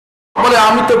বলে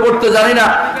আমি তো পড়তে জানি না।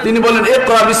 তিনি বলেন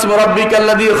ইকরা বিসমি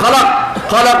রাব্বিকাল্লাযী খালাক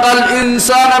খালাকাল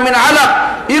ইনসানা মিন আলাক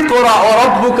ইকরা ওয়া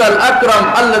রাব্বুকাল আকরাম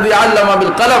আল্লাযী আল্লামা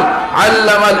বিল কলম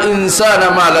আল্লামাল ইনসানা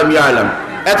মা লাম ইয়ালাম।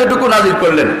 এতটুকু নাযিল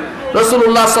করলেন।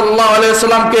 রাসূলুল্লাহ সাল্লাল্লাহু আলাইহি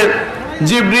ওয়াসাল্লামকে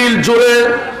জিবরিল জোরে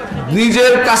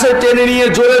নিজের কাছে টেনে নিয়ে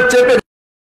জোরে চেপে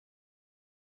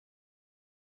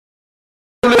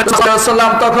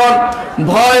তখন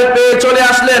ভয় পেয়ে চলে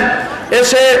আসলেন।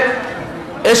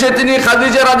 এসে তিনি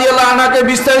খাদিজা রাদিয়াল্লাহু আনহাকে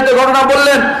বিস্তারিত ঘটনা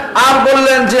বললেন আর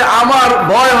বললেন যে আমার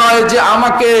ভয় হয় যে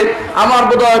আমার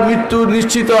বোধহয় মৃত্যু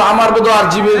নিশ্চিত, আমার বোধহয় আর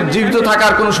জীবিত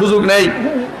থাকার কোনো সুযোগ নেই।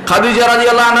 খাদিজা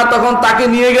রাদিয়াল্লাহু আনহা তখন তাকে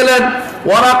নিয়ে গেলেন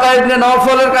ওয়ারাকা ইবনে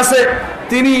নওফলের কাছে।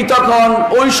 তিনি তখন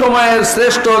ওই সময়ের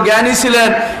শ্রেষ্ঠ জ্ঞানী ছিলেন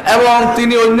এবং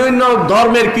তিনি অন্যান্য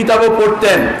ধর্মের কিতাবও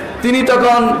পড়তেন।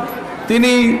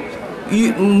 তিনি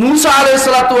মুসা আলাইহিস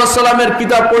সালাতু ওয়াস সালামের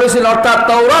কিতাব পড়েছিলেন, অর্থাৎ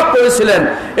তাওরাত পড়েছিলেন।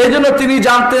 এইজন্য তিনি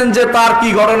জানতেন যে তার কি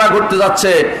ঘটনা ঘটতে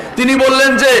যাচ্ছে। তিনি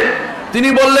বললেন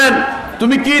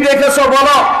তুমি কি দেখেছো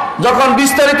বলো। যখন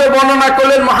বিস্তারিত বর্ণনা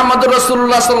করলেন মুহাম্মদুর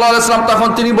রাসূলুল্লাহ সাল্লাল্লাহু আলাইহি ওয়াসাল্লাম, তখন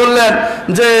তিনি বললেন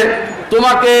যে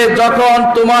তোমাকে যখন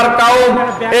তোমার কওম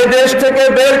এই দেশ থেকে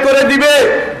বের করে দিবে,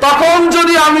 তখন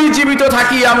যদি আমি জীবিত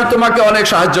থাকি আমি তোমাকে অনেক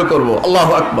সাহায্য করব।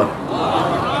 আল্লাহু আকবার।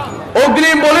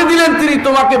 অগ্রিম বলে দিলেন তিনি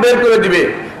তোমাকে বের করে দিবে।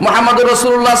 মুহাম্মদুর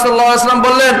রাসূলুল্লাহ সাল্লাল্লাহু আলাইহি ওয়াসাল্লাম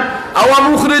বললেন আওয়া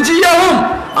মুখরিজিয়াহুম,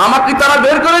 আমাকে তারা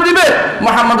বের করে দিবে।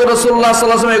 মুহাম্মদুর রাসূলুল্লাহ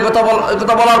সাল্লাল্লাহু আলাইহি ওয়াসাল্লাম এই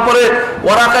কথা বলার পরে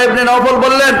ওয়ারাকা ইবনে নওফল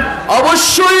বললেন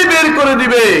অবশ্যই বের করে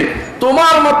দিবে।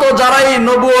 তোমার মতো যারা এই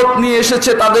নবুয়ত নিয়ে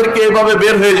এসেছে তাদেরকে এভাবে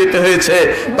বের হয়ে যেতে হয়েছে,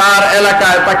 তার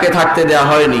এলাকায় তাকে থাকতে দেওয়া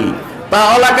হয়নি। তার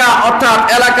এলাকা অর্থাৎ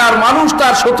এলাকার মানুষ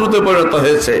তার শত্রুতে পরিণত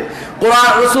হয়েছে।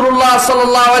 কোরআন রাসূলুল্লাহ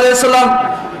সাল্লাল্লাহু আলাইহি ওয়াসাল্লাম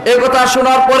এই কথা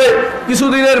শোনার পরে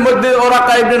কিছুদিনের মধ্যে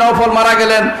ওরাকা ইবনে নওফল মারা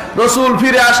গেলেন। রাসূল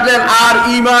ফিরে আসলেন আর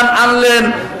ঈমান আনলেন।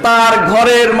 তার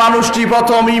ঘরের মানুষটি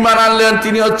প্রথম ঈমান আনলেন,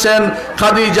 তিনি হচ্ছেন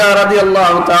খাদিজা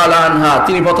রাদিয়াল্লাহু তাআলা আনহা।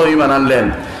 তিনি প্রথম ঈমান আনলেন।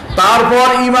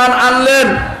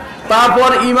 তারপর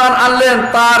ঈমান আনলেন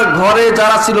তার ঘরে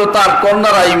যারা ছিল তার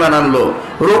কন্যারা ঈমান আনলো।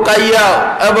 রুকাইয়া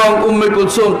এবং উম্মে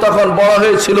কুলসুম তখন বড়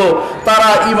হয়েছিল, তারা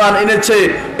ঈমান এনেছে।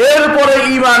 এরপরে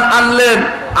ঈমান আনলেন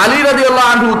আলী রাদিয়াল্লাহু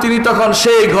আনহু, তিনি তখন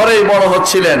সেই ঘরেই বড়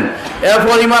হচ্ছিলেন।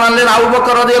 এরপর ঈমান আনলেন আবু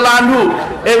বকর রাদিয়াল্লাহু আনহু।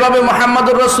 এইভাবে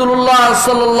মুহাম্মদুর রাসূলুল্লাহ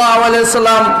সাল্লাল্লাহু আলাইহি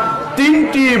সাল্লাম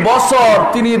 3টি বছর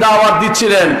তিনি দাওয়াত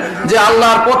দিচ্ছিলেন যে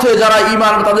আল্লাহর পথে যারা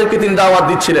ঈমান তাদেরকে তিনি দাওয়াত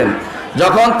দিচ্ছিলেন।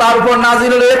 যখন তার উপর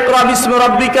নাযিল হলো ইকরা বিসমি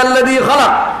রাব্বিকাল্লাযী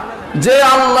খালাক, যে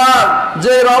আল্লাহ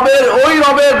যে ওই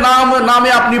রবের নামে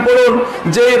আপনি পড়ুন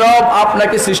যে রব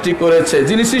আপনাকে সৃষ্টি করেছে,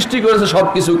 যিনি সৃষ্টি করেছে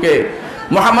সবকিছুকে।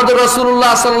 মুহাম্মদুর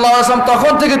রাসূলুল্লাহ সাল্লাল্লাহু আলাইহি ওয়াসাল্লাম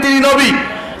তখন থেকে তিনি নবী।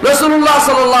 রাসূলুল্লাহ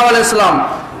সাল্লাল্লাহু আলাইহি ওয়াসাল্লাম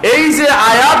এই যে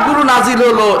আয়াতগুলো নাজিল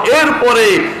হলো, এরপরে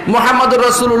মুহাম্মদুর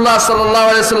রাসূলুল্লাহ সাল্লাল্লাহু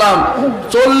আলাইহি ওয়াসাল্লাম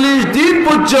 40 দিন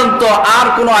পর্যন্ত আর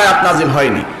কোনো আয়াত নাজিল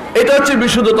হয়নি। এটা হচ্ছে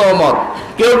বিশুদ্ধতম মত।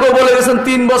 কেউ বলে গেছেন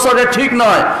 3 বছর, এটা ঠিক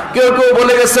নয়। কেউ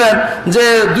বলে গেছেন যে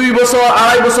 2 বছর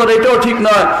 2.5 বছর, এটাও ঠিক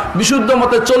নয়। বিশুদ্ধ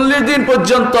মতে 40 দিন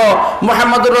পর্যন্ত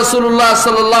মুহাম্মদুর রাসূলুল্লাহ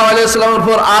সাল্লাল্লাহু আলাইহি ওয়াসাল্লামের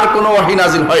উপর আর কোনো ওহী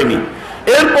নাজিল হয়নি।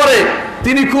 এরপরে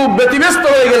তিনি খুব ব্যতিব্যস্ত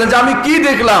হয়ে গেলেন যে আমি কি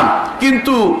দেখলাম,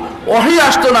 কিন্তু ওহী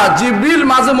আসতো না। জিবরিল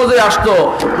মাঝে মাঝে আসতো।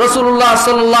 রাসূলুল্লাহ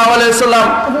সাল্লাল্লাহু আলাইহি ওয়াসাল্লাম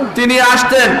তিনি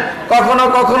আসতেন। কখনো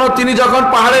কখনো তিনি যখন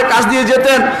পাহাড়ের কাছ দিয়ে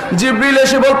যেতেন, জিবরিল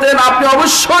এসে বলতেন আপনি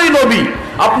অবশ্যই নবী,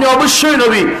 আপনি অবশ্যই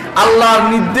নবী। আল্লাহর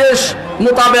নির্দেশ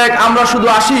মোতাবেক আমরা শুধু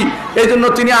আসি, এই জন্য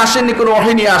তিনি আসেননি, কোনো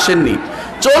ওহী নিয়ে আসেননি।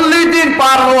 40 দিন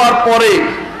পার হওয়ার পরে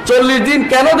 40 দিন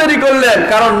কেন দেরি করলেন?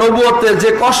 কারণ নবুয়তের যে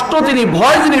কষ্ট তিনি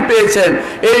ভয় যিনি পেয়েছেন,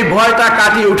 এই ভয়টা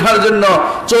কাটিয়ে ওঠার জন্য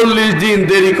 40 দিন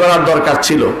দেরি করার দরকার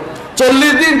ছিল।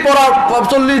 40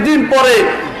 দিন পরে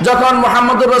যখন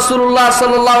মুহাম্মদুর রাসূলুল্লাহ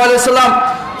সাল্লাল্লাহু আলাইহি ওয়াসাল্লাম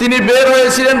তিনি বের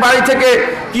হয়েছিলেন বাড়ি থেকে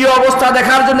কি অবস্থা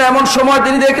দেখার জন্য, এমন সময়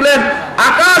তিনি দেখলেন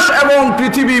আকাশ এবং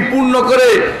পৃথিবী পূর্ণ করে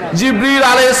জিবরিল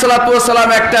আলাইহিস সালাতু ওয়াস সালাম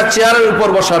একটা চেয়ারের উপর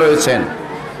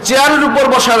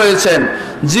বসা রয়েছেন।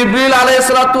 জিবরিল আলাইহিস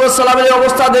সালাতু ওয়াস সালামের এই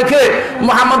অবস্থা দেখে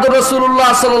মুহাম্মদুর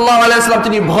রাসূলুল্লাহ সাল্লাল্লাহু আলাইহি ওয়াসাল্লাম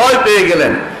তিনি ভয় পেয়ে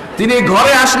গেলেন। তিনি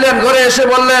ঘরে আসলেন, ঘরে এসে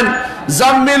বললেন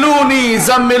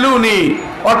জাম্মিলুনি,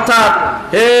 অর্থাৎ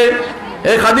হে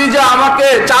খাদিজা আমাকে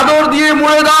চাদর দিয়ে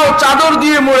মুড়ে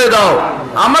দাও,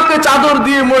 আমাকে চাদর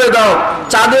দিয়ে মুড়ে দাও।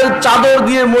 চাদর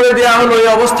দিয়ে মুড়ে দেওয়া হলো। এই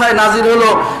অবস্থায় নাজিল হলো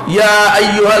ইয়া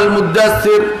আইয়ুহাল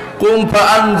মুদ্দাসসির কুম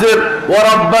ফাআনজির ওয়া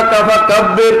রাব্বাকা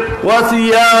ফাকাব্বির ওয়া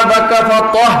সিয়াবাকা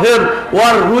ফাতাহহির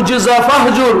ওয়ার রুজজা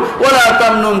ফাহজুর ওয়া লা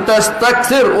তামনুন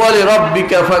তাস্তাকসির ওয়া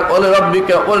লিরাব্বিকা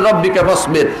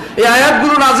ফাসবির। এই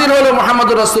আয়াতগুলো নাজিল হলো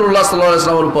মুহাম্মদুর রাসূলুল্লাহ সাল্লাল্লাহু আলাইহি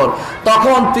ওয়াসাল্লামের উপর।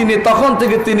 তখন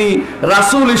থেকে তিনি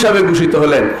রাসূল হিসাবে ঘোষিত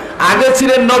হলেন। আগে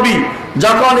ছিলেন নবী।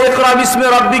 যখন ইকরা বিসমি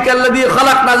রাব্বিকাল্লাযী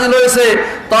খালাক নাজিল হয়েছে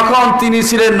তখন তিনি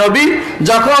ছিলেন নবী।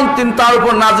 যখন তিনি তার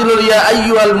উপর নাজিল হল ইয়া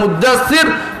আইয়ুহাল মুদ্দাসসির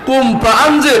কুম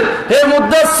ফাআনজির, হে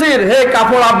মুদাসসির, হে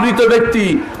কাপড় আবৃত ব্যক্তি,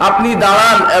 আপনি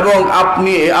দাঁড়ান এবং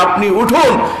আপনি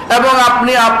উঠুন এবং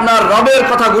আপনি আপনার রবের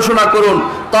কথা ঘোষণা করুন।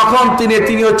 তখন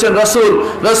তিনি হচ্ছেন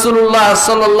রাসূলুল্লাহ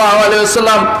সাল্লাল্লাহু আলাইহি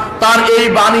ওয়াসাল্লাম তার এই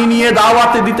বাণী নিয়ে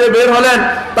দাওয়াতে দিতে বের হলেন।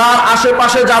 তার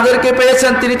আশেপাশে যাদেরকে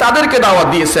পেয়েছেন তিনি তাদেরকে দাওয়াত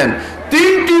দিয়েছেন।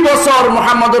 3টি বছর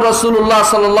মুহাম্মদুর রাসূলুল্লাহ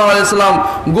সাল্লাল্লাহু আলাইহি ওয়াসাল্লাম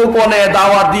গোপনে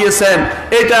দাওয়াত দিয়েছেন।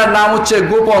 এটার নাম হচ্ছে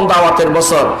গোপন দাওয়াতের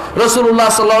বছর। রাসূলুল্লাহ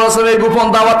সাল্লাল্লাহু আলাইহি ওয়াসাল্লাম এই গোপন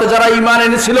দাওয়াতে যারা ঈমান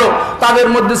এনেছিল তাদের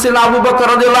মধ্যে ছিলেন আবু বকর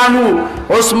রাদিয়াল্লাহু আনহু,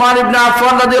 ওসমান ইবনে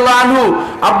আফফান রাদিয়াল্লাহু আনহু,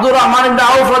 আব্দুর রহমান ইবনে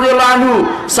আউফ রাদিয়াল্লাহু আনহু,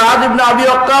 সাদ ইবনে আবি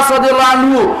ওয়াক্কাস রাদিয়াল্লাহু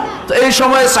আনহু। এই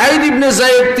সময় সাঈদ ইবনে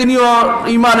যায়েদ তিনিও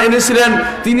ঈমান এনেছিলেন।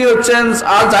 তিনি হচ্ছেন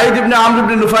যায়েদ ইবনে আমর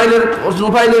ইবনে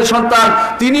নুফাইলের সন্তান,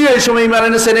 তিনিও এই সময় ঈমান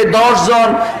এনেছেন। এই 10 জন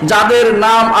যাদের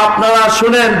নাম আপনারা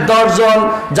শুনেন, 10 জন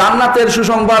জান্নাতের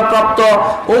সুসংবাদ প্রাপ্ত,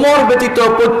 ওমর ব্যতীত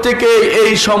প্রত্যেকেই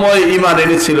এই সময় ঈমান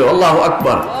এনেছিল। আল্লাহু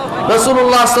আকবার।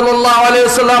 রাসূলুল্লাহ সাল্লাল্লাহু আলাইহি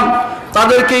ওয়াসাল্লাম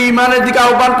তাদেরকে ঈমানের দিকে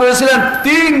আহ্বান করেছিলেন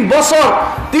 3 বছর।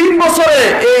 3 বছরে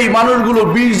এই মানুষগুলো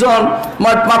 20 জন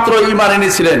মাত্র ঈমান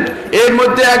এনেছিলেন। এর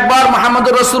মধ্যে একবার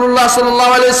মুহাম্মদুর রাসূলুল্লাহ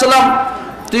সাল্লাল্লাহু আলাইহি ওয়াসাল্লাম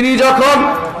তিনি যখন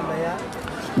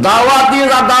দাওয়াত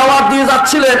দিয়ে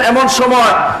যাচ্ছিলেন,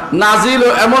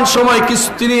 এমন সময়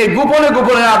তিনি গোপনে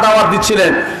দাওয়াত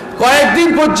দিচ্ছিলেন। কয়েকদিন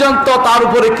পর্যন্ত তার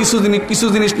উপরে কিছু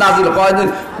জিনিস নাজিল, কয়েকদিন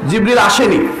জিবরিল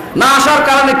আসেনি। না আসার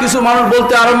কারণে কিছু মানুষ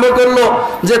বলতে আরম্ভ করলো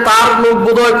যে তার লোক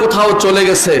বোধহয় কোথাও চলে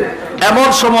গেছে। এমন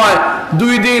সময়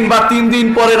 2 দিন বা 3 দিন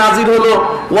পরে নাজিল হলো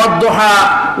ওয়াদ-দুহা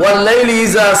ওয়াল-লাইলি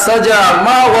ইযা সাজা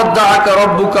মা ওয়াদ্দাআকা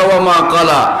রাব্বুকা ওয়া মা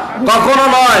ক্বালা। কখনো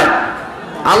নয়,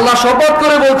 আল্লাহ শপথ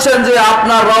করে বলছেন যে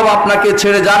আপনার রব আপনাকে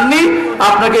ছেড়ে যাননি,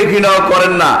 আপনাকে ঘৃণাও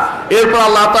করেন না। এরপর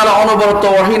আল্লাহ তাআলা অনবরত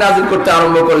ওহী নাজিল করতে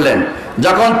আরম্ভ করলেন।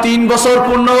 যখন 3 বছর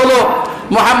পূর্ণ হলো,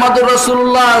 মুহাম্মদুর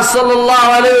রাসূলুল্লাহ সাল্লাল্লাহু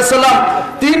আলাইহি ওয়াসাল্লাম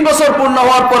 3 বছর পূর্ণ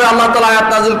হওয়ার পরে আল্লাহ তাআলা আয়াত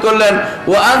নাযিল করলেন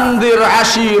ওয়া আনদির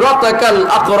আশিরাতাকাল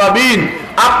আকরাবিন,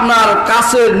 আপনার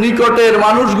কাছের নিকটের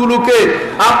মানুষগুলোকে,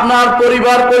 আপনার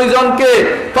পরিবার পরিজনকে,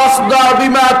 ফাসদা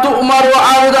বিমা তুমার ওয়া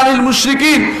আরিদ আনিল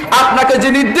মুশরিকিন, আপনাকে যে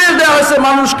নির্দেশ দেওয়া হয়েছে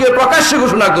মানুষকে প্রকাশ্যে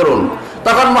ঘোষণা করুন।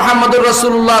 তখন মুহাম্মদুর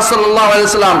রাসূলুল্লাহ সাল্লাল্লাহু আলাইহি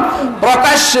ওয়াসাল্লাম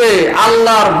প্রকাশ্যে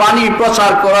আল্লাহর বাণী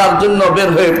প্রচার করার জন্য বের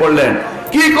হয়ে পড়লেন।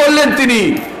 কি করলেন তিনি?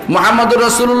 মুহাম্মদুর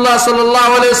রাসূলুল্লাহ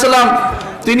সাল্লাল্লাহু আলাইহি ওয়াসাল্লাম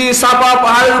তিনি সাফা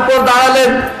পাহাড়ের উপর দাঁড়ালেন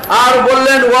আর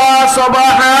বললেন ওয়া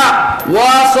সাবাহা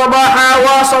ওয়া সাবাহা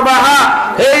ওয়া সাবাহা,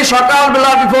 এই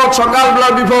সকালবেলা বিপদ, সকালবেলা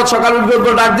বিপদ, সকাল বিপদ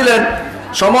ডাক দিলেন।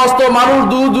 সমস্ত মানুষ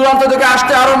দূর দূরান্ত থেকে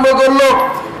আসতে আরম্ভ করলো।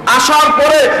 আসার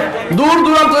পরে দূর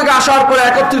দূরান্ত থেকে আসার পরে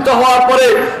একত্রিত হওয়ার পরে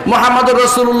মুহাম্মদুর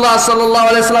রাসূলুল্লাহ সাল্লাল্লাহু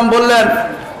আলাইহি ওয়াসাল্লাম বললেন,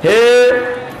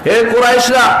 হে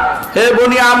কুরাইশরা, হে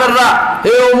বনি আমেররা,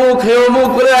 হে অমুক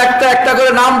করে একটা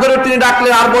করে নাম ধরে তিনি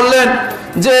ডাকলেন আর বললেন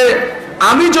যে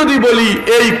আমি যদি বলি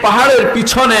এই পাহাড়ের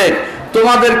পিছনে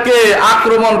তোমাদেরকে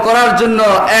আক্রমণ করার জন্য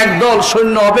একদল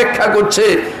সৈন্য অপেক্ষা করছে,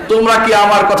 তোমরা কি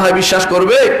আমার কথায় বিশ্বাস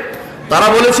করবে? তারা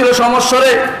বলেছিল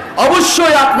সমস্বরে,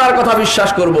 অবশ্যই আপনার কথা বিশ্বাস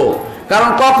করব, কারণ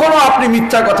কখনো আপনি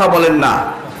মিথ্যা কথা বলেন না,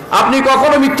 আপনি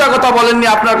কখনো মিথ্যা কথা বলেননি,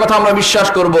 আপনার কথা আমরা বিশ্বাস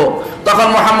করব। তখন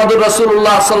মুহাম্মদুর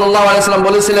রাসূলুল্লাহ সাল্লাল্লাহু আলাইহি ওয়াসাল্লাম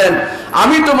বলেছিলেন,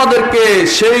 আমি তোমাদেরকে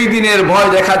সেই দিনের ভয়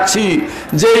দেখাচ্ছি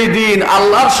যেই দিন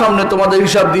আল্লাহর সামনে তোমাদের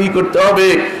হিসাব দিই করতে হবে।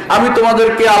 আমি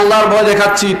তোমাদেরকে আল্লাহর ভয়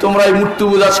দেখাচ্ছি, তোমরা এই মূর্তি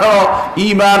পূজা ছাড়ো,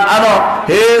 ঈমান আনো।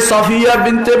 হে সফিয়া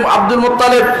বিনতে আব্দুল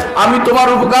মুত্তালিব, আমি তোমার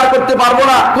উপকার করতে পারবো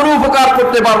না, কোনো উপকার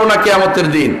করতে পারবো না কিয়ামতের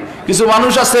দিন। কিছু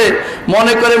মানুষ আছে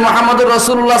মনে করে মুহাম্মদুর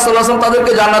রাসূলুল্লাহ সাল্লাল্লাহু আলাইহি ওয়াসাল্লাম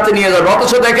তাদেরকে জান্নাতে নিয়ে যাবে,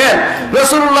 অথচ দেখেন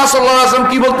রাসূলুল্লাহ সাল্লাল্লাহু আলাইহি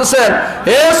ওয়াসাল্লাম কি বলতেছেন,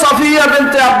 হে সফিয়া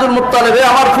বিনতে আব্দুল মুত্তালিব, হে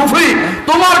আমার ফুফি,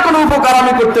 তোমার কোনো উপকার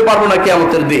আমি করতে পারবো না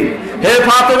কিয়ামতের দিন। হে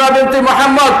ফাতেমা বিনতে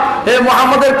মুহাম্মদ, হে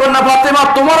মুহাম্মদের কন্যা ফাতেমা,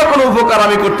 তোমারও কোনো উপকার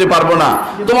আমি করতে পারবো না।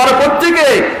 তোমরা প্রত্যেকে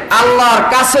আল্লাহর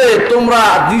কাছে তোমরা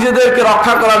নিজেদেরকে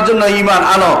রক্ষা করার জন্য ঈমান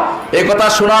আনো। এই কথা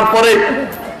শোনার পরে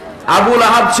আবু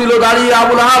লাহাব ছিল দাঁড়িয়ে,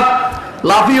 আবু লাহাব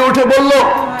লাফিয়ে উঠে বলল,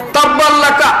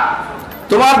 তাব্বাল্লাকা,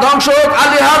 তোমার ধ্বংস হোক,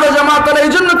 আলিহাদা জামাতানা,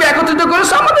 এই জন্য কি একত্রিত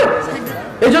করেছো আমাদের?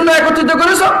 এই জন্য একত্রিত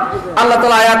করেছো? আল্লাহ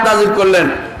তাআলা আয়াত নাযিল করলেন,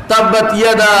 তাব্বাত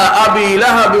ইয়াদা আবি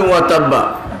লাহাব ওয়া তাব্বা।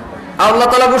 আল্লাহ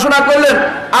তাআলা ঘোষণা করলেন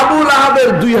আবু লাহাবের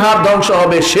 2 হাত ধ্বংস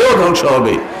হবে, সেও ধ্বংস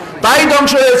হবে। তাই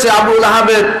ধ্বংস হয়েছে আবু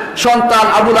লাহাবের সন্তান,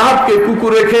 আবু লাহাবকে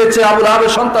কুকুরে খেয়েছে, আবু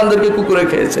লাহাবের সন্তানদেরকে কুকুরে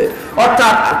খেয়েছে,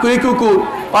 অর্থাৎ কুকুর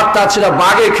অর্থাৎ সেটা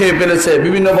বাঘে খেয়ে ফেলেছে,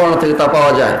 বিভিন্ন বর্ণ থেকে তা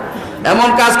পাওয়া যায়। এমন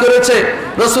কাজ করেছে।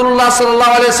 রাসূলুল্লাহ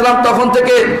সাল্লাল্লাহু আলাইহি ওয়াসাল্লাম তখন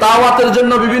থেকে দাওয়াতের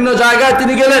জন্য বিভিন্ন জায়গায়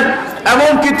তিনি গেলেন,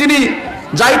 এমনকি তিনি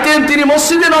যাইতেন, তিনি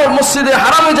মসজিদে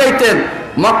হারামে যাইতেন,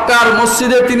 মক্কার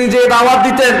মসজিদে তিনি যে দাওয়াত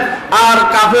দিতেন, আর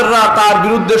কাফেররা তার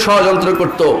বিরুদ্ধে ষড়যন্ত্র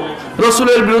করত,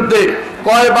 রাসূলের বিরুদ্ধে।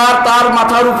 কয়বার তার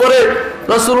মাথার উপরে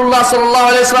রাসূলুল্লাহ সাল্লাল্লাহু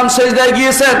আলাইহি ওয়াসাল্লাম সিজদায়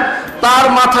গিয়েছেন, তার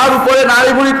মাথার উপরে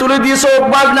নাড়ি ভুড়ি তুলে দিয়েছে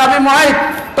উকবা ইবনে আবি মুআইত।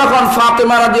 তখন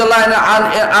ফাতেমা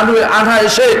রাদিয়াল্লাহু আনহা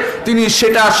এসে তিনি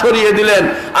সেটা সরিয়ে দিলেন।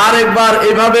 আরেকবার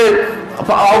এইভাবে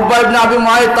উকবা ইবনে আবি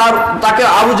মুআইত তাকে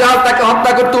আবু জাহল তাকে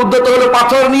হত্যা করতে উদ্যত হলো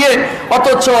পাথর নিয়ে,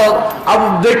 অথচ আবু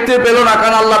দেখতে পেল না,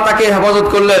 কারণ আল্লাহ তাকে হেফাজত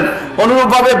করলেন।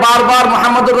 অনুরূপভাবে বারবার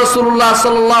মুহাম্মদুর রাসূলুল্লাহ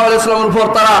সাল্লাল্লাহু আলাইহি ওয়াসাল্লামের উপর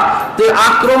তারা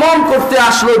আক্রমণ করতে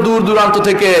আসলো দূর দূরান্ত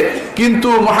থেকে, কিন্তু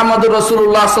মুহাম্মদুর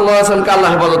রাসূলুল্লাহ সাল্লাল্লাহু আলাইহি ওয়াসাল্লামকে আল্লাহ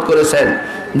হেফাজত করেছেন।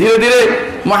 ধীরে ধীরে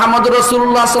মুহাম্মদুর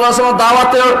রাসূলুল্লাহ সাল্লাল্লাহু আলাইহি ওয়াসাল্লাম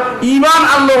দাওয়াতে ঈমান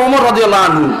আনলো ওমর রাদিয়াল্লাহু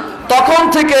আনহু। তখন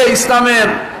থেকে ইসলামের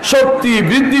শক্তি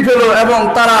বৃদ্ধি পেল এবং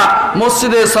তারা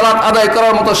মসজিদে সালাত আদায়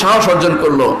করার মতো সাহস অর্জন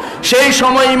করলো। সেই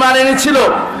সময় ঈমান এনেছিল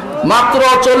মাত্র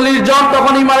 40 জন,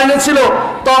 তখন ঈমান এনেছিল।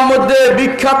 তার মধ্যে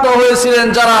বিখ্যাত হয়েছিলেন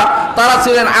যারা, তারা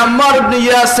ছিলেন আম্মার ইবনে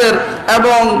ইয়াসির,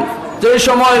 এবং যে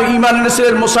সময় ঈমান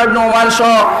এনেছিলেন মুসআব ইবনে উমাইর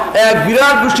সহ এক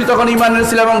বিরাট গোষ্ঠী তখন ঈমান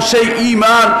এনেছিল, এবং সেই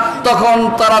ঈমান তখন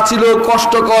তারা ছিল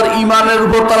কষ্টকর ঈমানের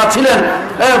উপর তারা ছিলেন।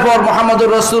 এরপর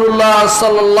মুহাম্মদুর রাসূলুল্লাহ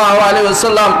সাল্লাল্লাহু আলাইহি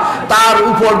ওয়াসাল্লাম তার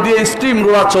উপর দিয়ে স্টিম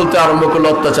রোলার চলতে আরম্ভ করলো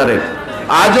অত্যাচারে।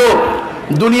 আজও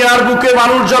দুনিয়ার বুকে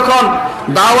মানুষ যখন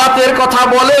দাওয়াতের কথা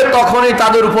বলে তখনই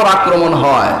তাদের উপর আক্রমণ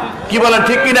হয়। কি বলেন,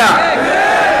 ঠিক কিনা?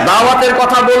 দাওয়াতের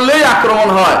কথা বললেই আক্রমণ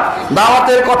হয়,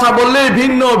 দাওয়াতের কথা বললেই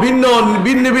ভিন্ন ভিন্ন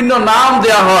ভিন্ন ভিন্ন নাম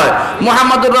দেয়া হয়।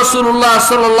 মুহাম্মদুর রাসূলুল্লাহ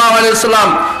সাল্লাল্লাহু আলাইহি ওয়াসাল্লাম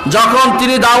যখন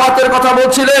তিনি দাওয়াতের কথা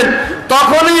বলছিলেন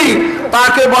তখনই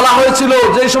তাকে বলা হয়েছিল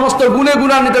যে সমস্ত গুণে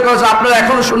গুণান্বিত করেছে, আপনারা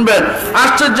এখনো শুনবেন,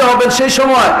 আশ্চর্য হবেন। সেই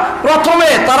সময় প্রথমে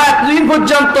তারা একদিন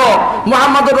পর্যন্ত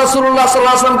মুহাম্মদুর রাসূলুল্লাহ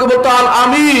সাল্লাল্লাহু আলাইহি ওয়াসাল্লামকে বলতো আল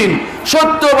আমিন,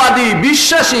 সত্যবাদী,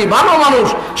 বিশ্বাসী, ভালো মানুষ।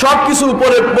 সবকিছু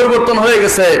উপরে পরিবর্তন হয়ে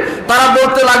গেছে। তারা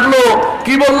বলতে লাগলো,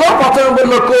 কি বললো? প্রথমে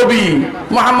বললো কবি।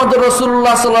 মুহাম্মদুর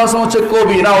রাসূলুল্লাহ সাল্লাল্লাহু আলাইহি ওয়াসাল্লাম হচ্ছে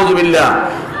কবি, নাউযুবিল্লাহ।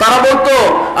 তারা বলতো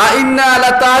আইন্না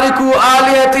লা তারিকু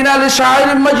আলিহাতিনা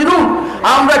লিশাইরিন মাজনুন,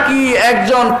 আমরা কি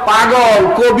একজন পাগল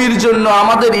কবির জন্য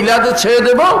আমাদের ইলাদে ছেড়ে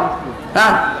দেব?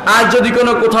 হ্যাঁ, আজ যদি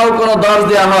কোথাও কোনো দর্শ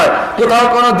দেওয়া হয়, কোথাও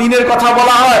কোনো দিনের কথা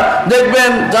বলা হয়, দেখবেন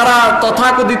যারা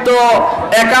তথাকথিত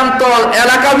একান্ত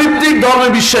এলাকাভিত্তিক ধর্মে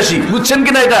বিশ্বাসী, বুঝছেন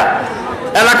কিনা? এটা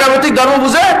এলাকাভিত্তিক ধর্ম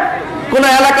বুঝে কোন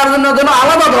এলাকার জন্য যেন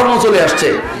আলাদা ধর্ম চলে আসছে।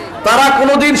 তারা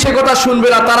কোনোদিন সে কথা শুনবে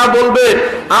না। তারা বলবে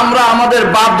আমরা আমাদের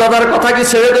বাপ দাদার কথা কি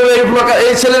ছেড়ে দেবো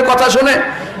এই ছেলের কথা শুনে,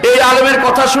 এই আলেমের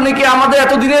কথা শুনে কি আমাদের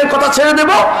এতদিনের কথা ছেড়ে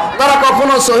দেব? তারা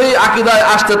কখনো সহিহ আকীদায়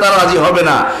আসতে তারা রাজি হবে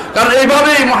না। কারণ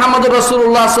এইভাবেই মুহাম্মদুর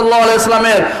রাসূলুল্লাহ সাল্লাল্লাহু আলাইহি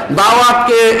ওয়াসাল্লামের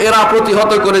দাওয়াতকে এরা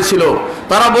প্রতিহত করেছিল।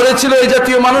 তারা বলেছিল এই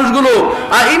জাতীয় মানুষগুলো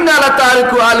আইন্না লা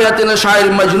তারিকু আলিহাতিনা শাইর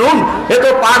মাজনুন, এ তো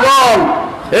পাগল,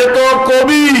 এ তো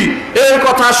কবি, এর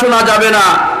কথা শোনা যাবে না।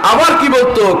 আবার কি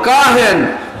বলতো? কাহেন,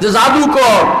 যে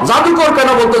জাদুকর। জাদুকর কেন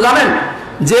বলতো জানেন?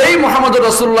 যেই মুহাম্মদুর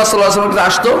রাসূলুল্লাহ সাল্লাল্লাহু আলাইহি ওয়াসাল্লামের কাছে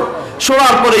আসতো,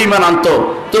 শোনার পরে ঈমান আনতো,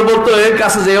 তো বলতো এর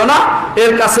কাছে যেও না,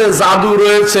 এর কাছে জাদু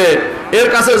রয়েছে, এর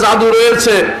কাছে জাদু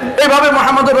রয়েছে। এইভাবে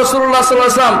মুহাম্মদুর রাসূলুল্লাহ সাল্লাল্লাহু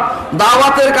আলাইহি ওয়াসাল্লাম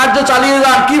দাওয়াতের কার্য চালিয়ে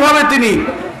যান। কিভাবে তিনি?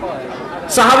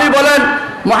 সাহাবী বলেন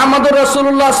মুহাম্মদুর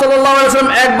রাসূলুল্লাহ সাল্লাল্লাহু আলাইহি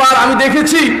ওয়াসাল্লাম একবার আমি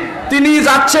দেখেছি তিনি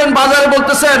যাচ্ছেন বাজারে,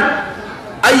 বলতেছেন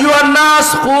আইয়ুহান নাস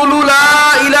কুলু লা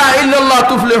ইলাহা ইল্লাল্লাহ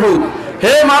তুফলিহু,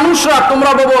 হে মানুষরা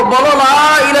তোমরা বলো লা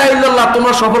ইলাহা ইল্লাল্লাহ,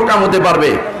 তোমরা সফল কাম হতে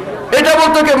পারবে। এটা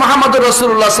বলতো কে? মুহাম্মদুর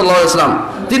রাসূলুল্লাহ সাল্লাল্লাহু আলাইহি ওয়াসাল্লাম।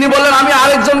 তিনি বললেন আমি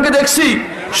আরেকজনকে দেখছি,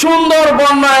 সুন্দর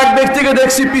বর্ণা এক ব্যক্তিকে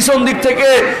দেখছি, পিছন দিক থেকে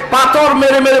পাথর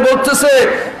মেরে মেরে বলতেছে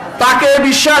তাকে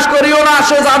বিশ্বাস করিও না,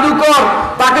 সে জাদুকর,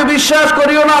 তাকে বিশ্বাস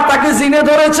করিও না, তাকে জিনে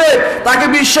ধরেছে, তাকে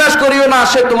বিশ্বাস করিও না,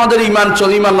 সে তোমাদের ঈমান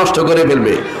নষ্ট করে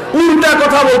ফেলবে। উল্টা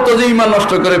কথা বলতো যে ঈমান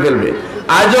নষ্ট করে ফেলবে।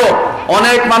 আজও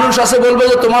অনেক মানুষ আছে বলবে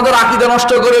যে তোমাদের আকীদা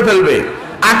নষ্ট করে ফেলবে।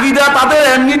 আকীদা তাদের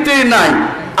এমনিতেই নাই,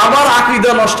 আবার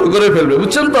আকীদা নষ্ট করে ফেলবে,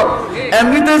 বুঝছেন তো?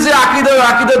 এমনিতে যে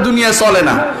আকীদা দুনিয়া চলে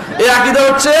না, এই আকীদা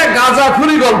হচ্ছে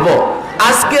গাঁজাখুরি গল্প।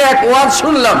 আজকে এক ওয়াজ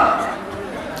শুনলাম,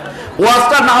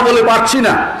 ওয়াজটা না বলে পারছি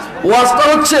না। ওয়াজটা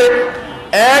হচ্ছে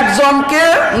একজনকে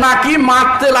নাকি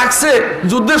মারতে লাগছে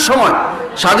যুদ্ধের সময়,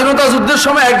 স্বাধীনতা যুদ্ধের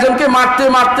সময় একজনকে মারতে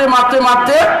মারতে মারতে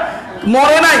মারতে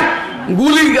মরে নাই,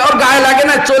 গুলি ওর গায়ে লাগে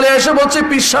না, চলে এসে বলছে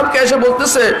পীর সাহেবকে এসে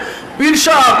বলতেছে পীর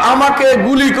সাহেব আমাকে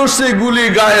গুলি করছে, গুলি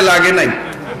গায়ে লাগে নাই।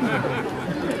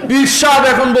 পীর সাহেব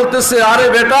এখন বলতেছে আরে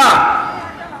বেটা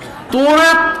তোরে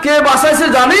কে বাঁচাইছে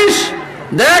জানিস?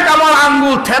 দেখ আমার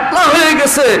আঙ্গুল থেতলা হয়ে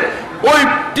গেছে, ওই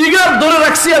টিগার ধরে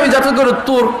রাখছি আমি যাতে করে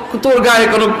তোর গায়ে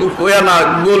কোনো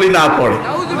গলি না পড়ে।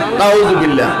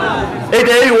 নাউযুবিল্লাহ।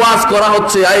 এটা এই ওয়াজ করা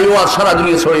হচ্ছে, এই ওয়াজ সারা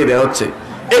দুনিয়া ছড়িয়ে দেওয়া হচ্ছে।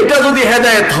 এইটা যদি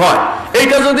হেদায়েত হয়,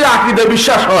 এইটা যদি আকীদা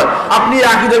বিশ্বাস হয়, আপনি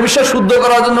আকীদা বিশ্বাস শুদ্ধ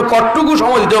করার জন্য কতটুকু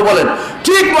সময় দিতে বলেন?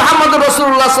 ঠিক মুহাম্মদুর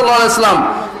রাসূলুল্লাহ সাল্লাল্লাহু আলাইহি ওয়াসাল্লাম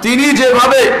তিনি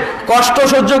যেভাবে কষ্ট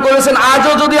সহ্য করেছেন,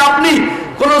 আজও যদি আপনি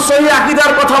কোন সহিহ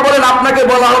আকীদার কথা বলেন আপনাকে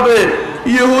বলা হবে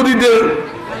ইহুদিদের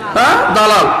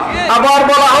দালাল, আবার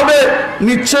বলা হবে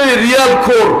নিশ্চয়ই রিয়াল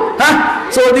খোর। হ্যাঁ,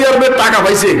 সৌদি আরবের টাকা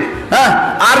পাইছে, হ্যাঁ,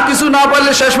 আর কিছু না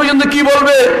পারলে শেষ পর্যন্ত কি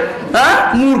বলবে? হ্যাঁ,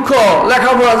 মূর্খ,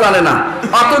 লেখাপড়া জানে না।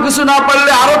 অত কিছু না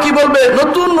পারলে আরো কি বলবে?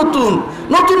 নতুন নতুন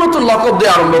নতুন নতুন লকব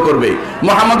দেওয়া আরম্ভ করবে।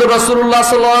 মুহাম্মদ রাসূলুল্লাহ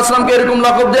সাল্লাল্লাহু আলাইহি ওয়াসাল্লামকে এরকম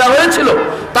লকব দেওয়া হয়েছিল।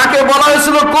 তাকে বলা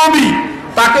হয়েছিল কবি,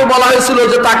 তাকে বলা হয়েছিল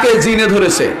যে তাকে জিনে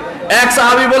ধরেছে। এক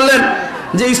সাহাবী বললেন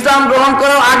যে ইসলাম গ্রহণ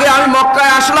করার আগে আমি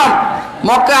মক্কায় আসলাম,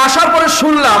 মক্কায় আসার পরে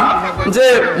শুনলাম যে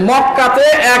মক্কাতে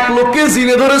এক লোককে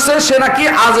জিনে ধরেছে, সে নাকি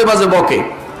আজে বাজে বকে।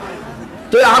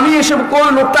 তো আমি এসে কোন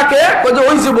লোকটাকে,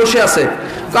 ওই যে বসে আছে,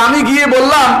 তো আমি গিয়ে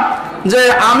বললাম যে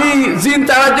আমি জিন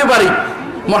তাড়াতে পারি।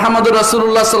 মুহাম্মদ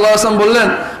রাসূলুল্লাহ সাল্লাল্লাহু আলাইহি ওয়াসাল্লাম বললেন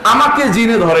আমাকে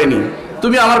জিনে ধরেনি,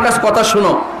 তুমি আমার কাছে কথা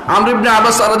শোনো। আমর ইবনে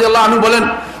আব্বাস রাদিয়াল্লাহু আনহু বলেন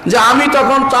যে আমি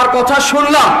তখন তার কথা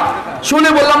শুনলাম, শুনে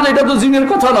বললাম যে এটা তো জিনের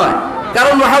কথা নয়,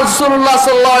 কারণ রাসূলুল্লাহ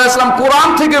সাল্লাল্লাহু আলাইহি ওয়াসাল্লাম কোরআন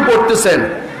থেকে পড়তেছেন,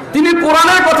 তিনি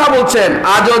কোরআনের কথা বলছেন।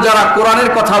 আজও যারা কোরআনের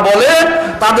কথা বলে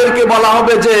তাদেরকে বলা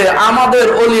হবে যে আমাদের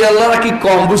ওলি আল্লাহরা কি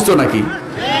কম বুঝতো নাকি?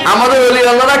 আমাদের ওলি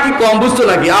আল্লাহরা কি কম বুঝতো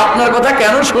নাকি? আপনার কথা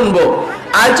কেন শুনবো?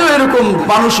 আজও এরকম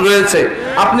মানুষ রয়েছে,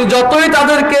 আপনি যতই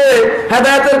তাদেরকে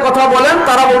হেদায়েতের কথা বলেন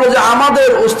তারা বলবে যে আমাদের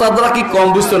ওস্তাদরা কি কম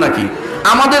বুঝতো নাকি?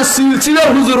 আমাদের সিলসিলার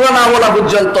হুজুররা না বলা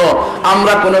পর্যন্ত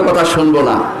আমরা কোনো কথা শুনবো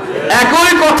না।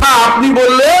 একই কথা আপনি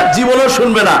বললে জীবনও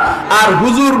শুনবে না, আর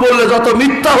হুজুর বললে যত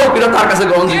মিথ্যা হোক এটা তার কাছে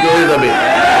গ্রহণযোগ্য হয়ে যাবে।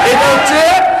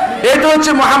 এটা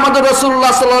হচ্ছে মুহাম্মদ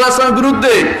রাসূলুল্লাহ সাল্লাল্লাহু আলাইহি ওয়াসাল্লামের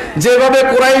বিরুদ্ধে যেভাবে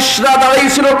কুরাইশরা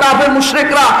দাঁড়িয়েছিল, কাফের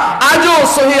মুশরিকরা আজও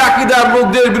সহিহ আকীদার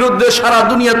লোকদের বিরুদ্ধে সারা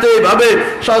দুনিয়াতে এভাবে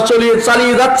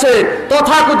চালিয়ে যাচ্ছে।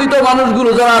 তথাকথিত মানুষগুলো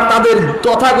যারা তাদের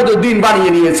তথাকথিত দিন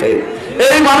বানিয়ে নিয়েছে,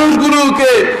 এই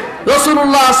মানুষগুলোকে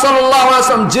রাসূলুল্লাহ সাল্লাল্লাহু আলাইহি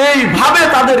ওয়াসাল্লাম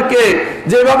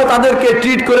যেভাবে তাদেরকে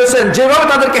ট্রিট করেছেন, যেভাবে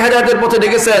তাদেরকে হেদায়েতের পথে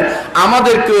ডেকেছেন,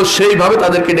 আমাদেরকেও সেইভাবে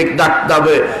তাদেরকে ডাকতে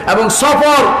হবে এবং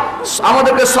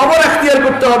আমাদেরকে সবর এখতিয়ার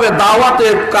করতে হবে,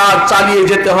 দাওয়াতের কাজ চালিয়ে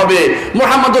যেতে হবে।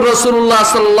 মুহাম্মদুর রাসূলুল্লাহ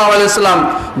সাল্লাল্লাহু আলাইহি ওয়াসাল্লাম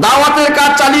দাওয়াতের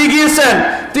কাজ চালিয়ে গিয়েছেন।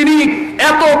 তিনি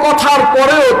এত কথার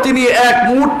পরেও তিনি এক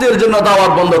মুহূর্তের জন্য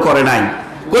দাওয়াত বন্ধ করে নাই,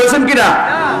 করেছেন কিনা?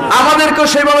 আমাদেরকে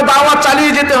সেভাবে দাওয়াত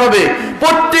চালিয়ে যেতে হবে।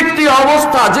 প্রত্যেকটি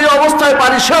অবস্থা, যে অবস্থায়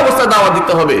পারি সে অবস্থায় দাওয়াত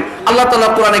দিতে হবে। আল্লাহ তাআলা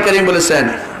কোরআনে কারীম বলেছেন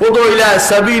উদু ইলা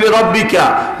সাবিল রাব্বিকা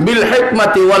বিল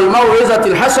হিকমাতি ওয়াল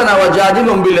মাউইজাতিল হাসানা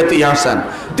ওয়াজাদিলহুম বিল্লাতি আহসান।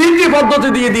 তিনটি পদ্ধতি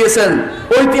দিয়ে দিয়েছেন,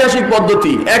 ঐতিহাসিক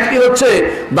পদ্ধতি। একটি হচ্ছে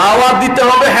দাওয়াত দিতে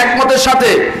হবে হিকমতের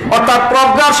সাথে, অর্থাৎ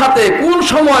প্রজ্ঞার সাথে, কোন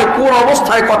সময় কোন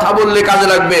অবস্থায় কথা বললে কাজে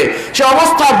লাগবে সে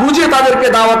অবস্থা বুঝে তাদেরকে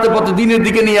দাওয়াতের পথে দ্বীনের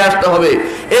দিকে নিয়ে আসতে হবে।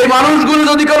 এই মানুষগুলো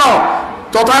যদি কোনো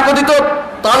তথাকথিত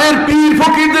তাদের পীর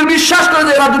ফকিরদের বিশ্বাস করে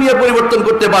যে এরা দুনিয়া পরিবর্তন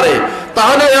করতে পারে,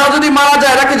 তাহলে এরা যদি মারা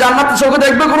যায় এরা কি জান্নাতের চোখে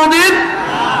দেখবে?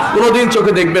 কোনোদিন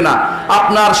চোখে দেখবে না।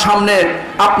 আপনার সামনে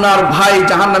আপনার ভাই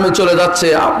জাহান্নামে চলে যাচ্ছে,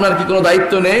 আপনার কি কোনো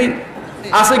দায়িত্ব নেই?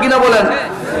 আছে কিনা বলেন?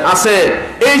 আছে।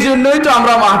 এই জন্যই তো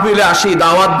আমরা মাহফিলে আসি,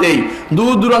 দাওয়াত দেই,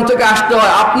 দূর দূরান্ত থেকে আসতে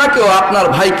হয়। আপনাকেও আপনার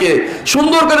ভাইকে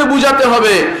সুন্দর করে বুঝাতে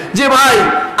হবে যে ভাই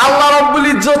আল্লাহ রাব্বুল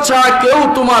ইজ্জত ছাড়া কেউ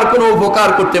তোমার কোনো উপকার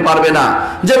করতে পারবে না।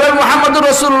 যেভাবে মুহাম্মদ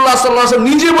রাসূলুল্লাহ সাল্লাল্লাহু আলাইহি ওয়াসাল্লাম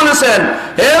নিজে বলেছেন,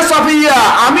 হে সাফিয়া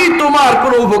আমি তোমার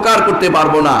কোনো উপকার করতে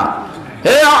পারবো না,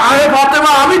 হে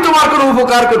ফাতেমা আমি তোমার কোনো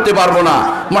উপকার করতে পারবো না।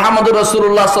 মুহাম্মদ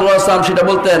রাসূলুল্লাহ সাল্লাল্লাহু আলাইহি ওয়াসাল্লাম সেটা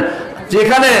বলতেন,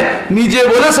 যেখানে নিজে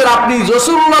বলেছেন আপনি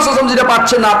রাসূলুল্লাহ সাল্লাল্লাহু আলাইহি ওয়াসাল্লাম যেটা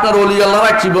পাচ্ছেন না, আপনার ওলি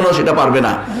আল্লাহরা জীবনও সেটা পারবে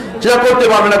না, সেটা করতে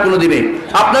পারবে না কোনোদিনে।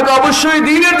 আপনাকে অবশ্যই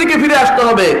দ্বীনের দিকে ফিরে আসতে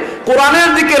হবে, কোরআনের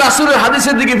দিকে, রাসূলের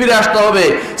হাদিসের দিকে ফিরে আসতে হবে,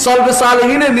 সালফে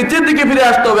সালেহিনের নীতির দিকে ফিরে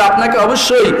আসতে হবে। আপনাকে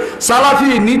অবশ্যই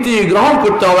সালাফি নীতি গ্রহণ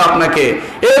করতে হবে আপনাকে।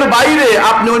 এর বাইরে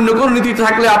আপনি অন্য কোনো নীতি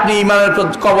থাকলে আপনি ঈমানের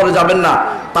কবরে যাবেন না,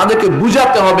 তাদেরকে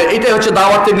বুঝাতে হবে। এটাই হচ্ছে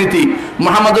দাওয়াতের নীতি।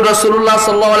 মুহাম্মদুর রাসূলুল্লাহ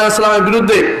সাল্লাল্লাহু আলাইহি ওয়াসাল্লামের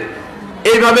বিরুদ্ধে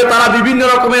এইভাবে তারা বিভিন্ন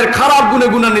রকমের খারাপ গুণে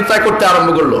গুণান্বিত করতে আরম্ভ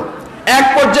করলো। এক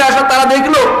পর্যায়ে আসা তারা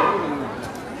দেখলো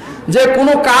যে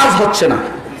কোনো কাজ হচ্ছে না,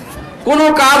 কোনো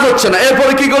কাজ হচ্ছে না।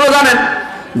 এরপরে কি করলো জানেন?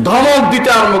 ধমক দিতে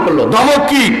আরম্ভ করলো। ধমক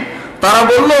কি? তারা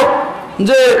বলল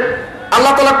যে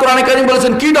আল্লাহ তাআলা কোরআনে কারীম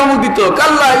বলেছেন, কি ধমক দিত?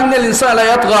 কাল্লা ইন্নাল ইনসানা লা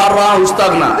ইয়াতগা আর-রাআহু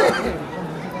ইসতাগনা।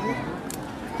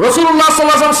 রাসূলুল্লাহ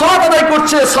সাল্লাল্লাহু আলাইহি ওয়াসাল্লাম সালাত আদায়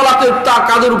করছে, সালাতের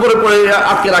কাদের উপরে পড়ে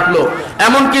আটকে রাখলো।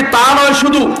 এমনকি তা নয়,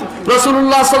 শুধু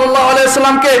রাসূলুল্লাহ সাল্লাল্লাহু আলাইহি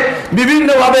ওয়াসাল্লামকে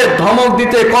বিভিন্নভাবে ধমক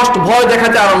দিতে, কষ্ট, ভয়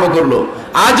দেখাতে আরম্ভ করলো।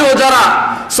 আজও যারা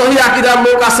সহিহ আকীদার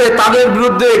লোক আছে তাদের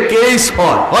বিরুদ্ধে কেস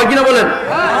হয় কিনা বলেন?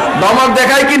 ধমক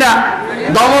দেখায় কিনা?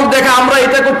 ধমক দেখা আমরা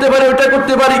এটা করতে পারি, ওটা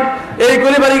করতে পারি, এই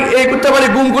করে পারি, এই করতে পারি,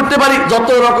 গুম করতে পারি, যত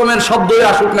রকমের শব্দই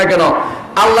আসুক না কেন,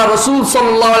 আল্লাহ রাসূল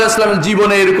সাল্লাল্লাহু আলাইহি ওয়াসাল্লামের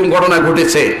জীবনে এরকম ঘটনা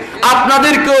ঘটেছে।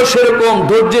 আপনাদেরকেও সেরকম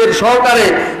ধৈর্যের সহকারে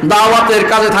দাওয়াতের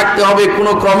কাজে থাকতে হবে।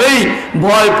 কোনো ক্রমেই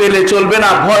ভয় পেলে চলবে না।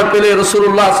 ভয় পেলে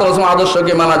রাসূলুল্লাহ সাল্লাল্লাহু আলাইহি ওয়াসাল্লাম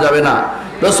আদর্শকে মানা যাবে না।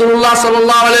 রাসূলুল্লাহ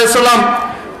সাল্লাল্লাহু আলাইহি ওয়াসাল্লাম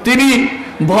তিনি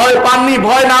ভয় পাননি।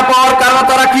 ভয় না পাওয়ার কারণে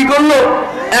তারা কি করলো?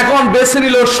 এখন বেছে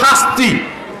নিল শাস্তি।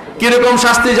 কিরকম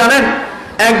শাস্তি জানেন?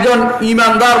 একজন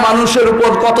ইমানদার মানুষের উপর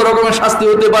কত রকমের শাস্তি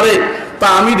হতে পারে তা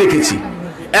আমি দেখেছি।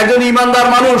 একজন ইমানদার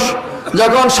মানুষ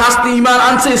যখন শাস্তি ইমান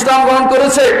আনছে, ইসলাম গ্রহণ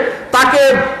করেছে, তাকে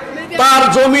তার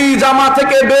জমি জামা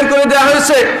থেকে বের করে দেওয়া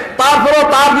হয়েছে, তারপরও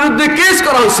তার বিরুদ্ধে কেস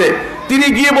করা হয়েছে। তিনি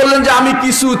গিয়ে বললেন যে আমি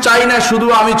কিছু চাই না, শুধু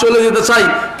আমি চলে যেতে চাই,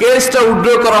 কেসটা উইথড্র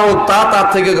করা হোক, তার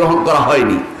থেকে গ্রহণ করা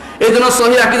হয়নি। এই জন্য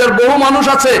সহিহ আকীদার বহু মানুষ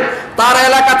আছে তার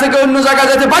এলাকা থেকে অন্য জায়গায়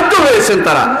যেতে বাধ্য হয়েছেন,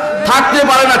 তারা থাকতে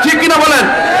পারে না। ঠিক কিনা বলেন?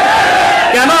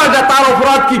 কেন? এটা তার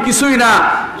অপরাধ কি? কিছুই না।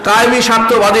 কায়েমি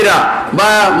স্বার্থবাদীরা বা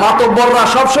মাতব্বররা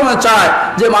সবসময় চায়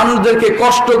যে মানুষদেরকে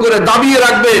কষ্ট করে দাবিয়ে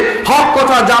রাখবে, হক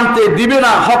কথা জানতে দিবে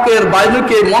না, হকের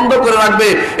বাইরেকে মন্দ করে রাখবে।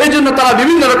 এই জন্য তারা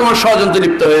বিভিন্ন রকমের ষড়যন্ত্রে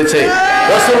লিপ্ত হয়েছে।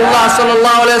 রাসূলুল্লাহ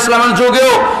সাল্লাল্লাহু আলাইহি ওয়াসাল্লামের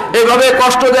যুগেও এভাবে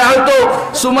কষ্ট দেওয়া হতো।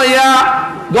 সুমাইয়া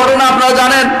ঘটনা আপনারা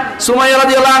জানেন, সুমাইয়া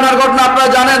রাদিয়াল্লাহু আনহার ঘটনা আপনারা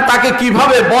জানেন, তাকে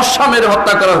কিভাবে বর্ষা মেরে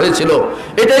হত্যা করা হয়েছিল।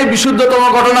 এটাই বিশুদ্ধতম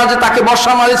ঘটনা যে তাকে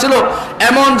বর্ষা মারেছিল,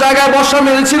 এমন জায়গায় বর্ষা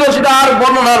মেরেছিল সেটা আর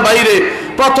বর্ণনার বাইরে।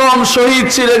 প্রথম শহীদ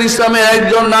ছিলেন ইসলামের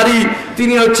একজন নারী,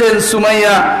 তিনি হচ্ছেন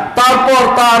সুমাইয়া। তারপর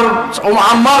তার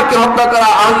আম্মারকে হত্যা করা,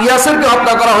 ইয়াসিরকে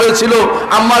হত্যা করা হয়েছিল,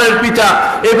 আম্মারের পিতা।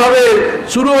 এভাবে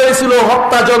শুরু হয়েছিল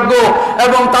হত্যাযজ্ঞ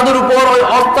এবং তাদের উপর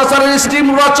অত্যাচারের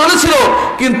স্টিমরা চলেছিল,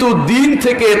 কিন্তু দিন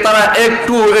থেকে তারা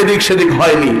একটু এদিক সেদিক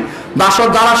হয়নি। দাসর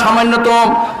যারা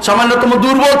সামান্যতম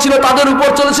দুর্বল ছিল তাদের উপর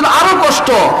চলেছিল আরো কষ্ট।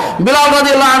 বিলাল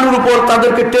রাদিয়াল্লাহু আনহুর উপর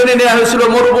তাদেরকে টেনে নেওয়া হয়েছিল,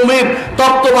 মরুভূমির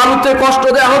তপ্ত বালুতে কষ্ট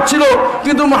দেওয়া হচ্ছিল,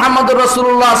 কিন্তু মুহাম্মদুর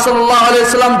রাসূলুল্লাহ সাল্লাল্লাহু আলাইহি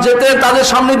সাল্লাম যেতেন তাদের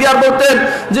সামনে দিয়ে আর বলতেন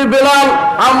যে বেলাল,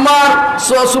 আম্মার,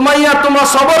 সুমাইয়া, তোমরা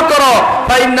সবর করো,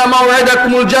 ফাইন্না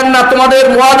মাওয়াইদাকুমুল জান্নাহ, তোমাদের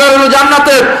ওয়াদা হলো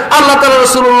জান্নাতের। আল্লাহ তাআলা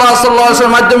রাসূলুল্লাহ সাল্লাল্লাহু আলাইহি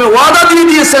ওয়াসাল্লামের মাধ্যমে ওয়াদা দিয়ে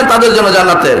দিয়েছেন তাদের জন্য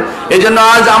জান্নাতের। এই জন্য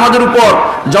আজ আমাদের উপর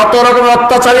যত রকমের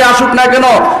অত্যাচারী আসুক না কেন,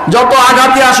 যত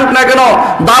আঘাতী আসুক না কেন,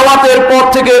 দাওয়াতের পথ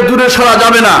থেকে দূরে সরা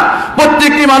যাবে না।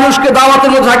 প্রত্যেকটি মানুষকে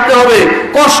দাওয়াতের মধ্যে থাকতে হবে।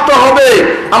 কষ্ট হবে,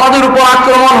 আমাদের উপর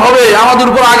আক্রমণ হবে, আমাদের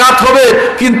উপর আঘাত হবে,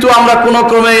 কিন্তু আমরা কোনো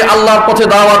ক্রমে আল্লাহর পথে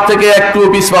দাওয়াত থেকে একটু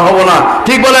পিছপা হব না।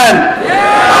 ঠিক বলেন?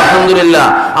 আলহামদুলিল্লাহ,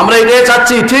 আমরা এটাই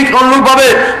চাচ্ছি। ঠিক অনুরূপভাবে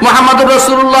মুহাম্মদুর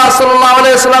রাসূলুল্লাহ সাল্লাল্লাহু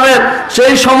আলাইহি ওয়াসাল্লামের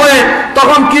সেই সময়ে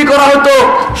তখন কি করা হতো?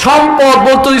 সম্পদ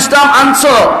বলতো, ইসলাম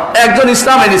আনছো, একজন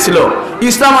ইসলাম এনেছিল।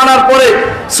 ইসলাম আনার পরে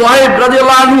সোহাইব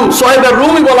রাদিয়াল্লাহু আনহু, সোহাইবের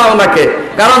রুমি বলা ওনাকে,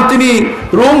 কারণ তিনি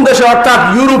রোম দেশে অর্থাৎ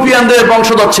ইউরোপিয়ানদের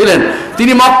বংশধর ছিলেন।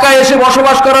 তিনি মক্কায় এসে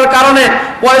বসবাস করার কারণে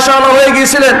পয়সাওয়ালা হয়ে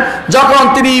গিয়েছিলেন। যখন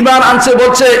তিনি ঈমান আনছে,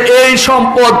 বলছে এই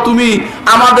সম্পদ তুমি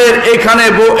আমাদের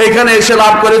এখানে এসে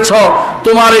লাভ করেছ,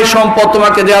 তোমার এই সম্পদ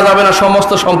তোমাকে দেয়া যাবে না,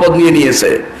 সমস্ত সম্পদ নিয়ে নিয়েছে।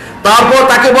 তারপর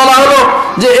তাকে বলা হলো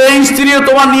যে এই স্ত্রীও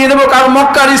তোমার নিয়ে নেবো, কারণ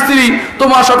মক্কার স্ত্রী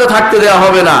তোমার সাথে থাকতে দেওয়া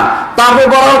হবে না। তারপর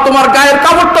বলা হলো তোমার গায়ের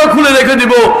কাপড়টাও খুলে রেখে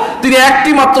দিব। তিনি একটি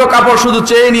মাত্র কাপড় শুধু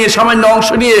চেয়ে নিয়ে, সামান্য অংশ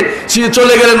নিয়ে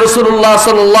চলে গেলেন রাসূলুল্লাহ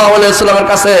সাল্লাল্লাহু আলাইহি ওয়াসাল্লামের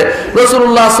কাছে।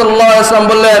 রাসূলুল্লাহ সাল্লাল্লাহু আলাইহি ওয়াসাল্লাম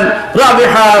বললেন,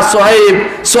 রাবিহা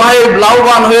সোহাইব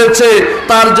লাভবান হয়েছে,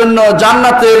 তার জন্য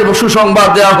জান্নাতের সুসংবাদ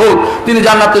দেওয়া হোক। তিনি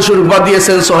জান্নাতের সুসংবাদ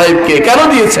দিয়েছেন সোহাইবকে। কেন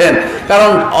দিয়েছেন?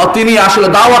 কারণ তিনি আসলে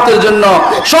দাওয়াতের জন্য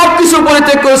সবকিছু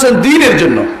পরিত্যাগ করেছেন দ্বীনের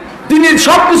জন্য। তিনি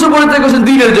সবকিছু পরিত্যাগ করেছেন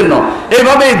দ্বীনের জন্য।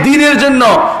 এইভাবে দ্বীনের জন্য,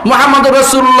 মুহাম্মদুর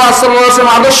রাসূলুল্লাহ সাল্লাল্লাহু আলাইহি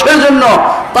ওয়াসাল্লাম আদর্শের জন্য,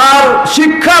 তার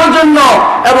শিক্ষার জন্য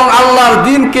এবং আল্লাহর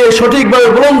দ্বীনকে সঠিকভাবে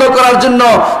বুলন্দ করার জন্য,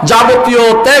 যাবতীয়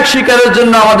ত্যাগ স্বীকারের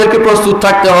জন্য আমাদেরকে প্রস্তুত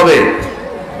থাকতে হবে।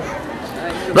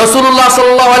 রাসূলুল্লাহ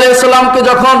সাল্লাল্লাহু আলাইহি ওয়াসাল্লামকে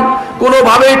যখন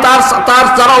কোনোভাবেই তার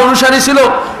যারা অনুসারী ছিল,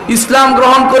 ইসলাম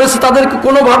গ্রহণ করেছে, তাদেরকে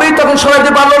কোনোভাবেই তখন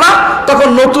সরাইতে পারলো না। তখন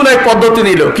নতুন এক পদ্ধতি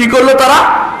নিল। কি করলো তারা?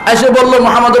 এসে বললো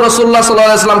মুহাম্মদুর রাসূলুল্লাহ সাল্লাল্লাহু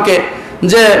আলাইহি ওয়াসাল্লামকে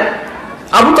যে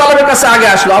আবু তালেবের কাছে আগে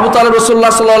আসলো। আবু তালেব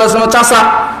রাসূলুল্লাহ সাল্লাল্লাহু আলাইহি ওয়াসাল্লামের চাচা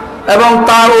এবং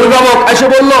তার অভিভাবক। এসে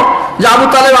বললো যে আবু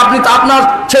তালেব, আপনি আপনার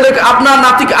ছেলেকে, আপনার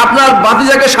নাতিকে, আপনার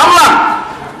ভাতিজাকে সামলান।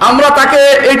 আমরা তাকে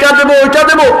এইটা দেবো, ওইটা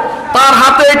দেবো, তার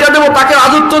হাতে এইটা দেবো, তাকে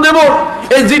রাজত্ব দেবো,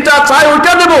 এই যেটা চাই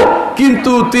ওইটা দেবো।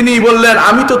 কিন্তু তিনি বললেন,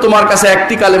 আমি তো তোমার কাছে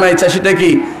একটি কালেমাই চাই। সেটা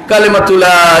কি? কালেমাতু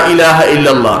লা ইলাহা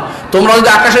ইল্লাল্লাহ। তোমরা যদি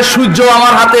আকাশের সূর্য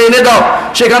আমার হাতে এনে দাও,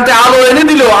 সেখান থেকে আলো এনে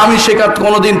দিল, আমি সেখানে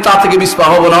কোনোদিন তা থেকে পিছপা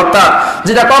হব না। অর্থাৎ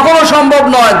যেটা কখনো সম্ভব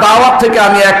নয়, দাওয়াত থেকে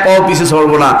আমি এক পাও পিছু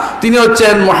সরব না। তিনি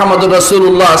হচ্ছেন মুহাম্মদুর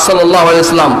রাসূলুল্লাহ সাল্লাল্লাহু আলাইহি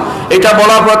ওয়াসাল্লাম। এটা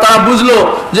বলার পর তারা বুঝলো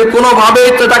যে কোনোভাবেই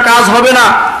তো এটা কাজ হবে না।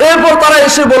 এরপর তারা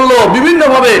এসে বললো,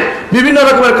 বিভিন্নভাবে বিভিন্ন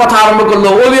রকমের কথা আরম্ভ করলো।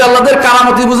 ওলি আল্লাহদের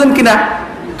কারামতি বুঝেন কিনা?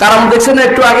 কারামত দেখছেন না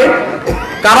একটু আগে?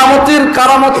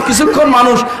 কারামত কিছুক্ষণ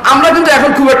মানুষ, আমরা কিন্তু এখন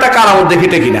খুব একটা কারামত দেখি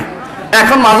টেকি না।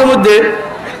 এখন মাঝে মধ্যে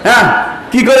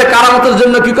কি করে কারামতের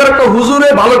জন্য কি করে একটা হুজুরে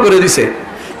ভালো করে দিছে।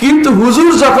 কিন্তু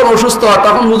হুজুর যখন অসুস্থ হয়,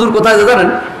 তখন হুজুর কোথায় যায় জানেন?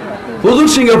 হুজুর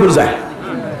সিঙ্গাপুর যায়।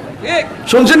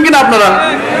 শুনছেন কিনা আপনারা?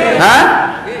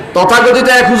 তথাকথিত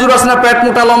এক হুজুর আছে না, পেট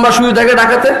মোটা লম্বা শুয়ে থাকে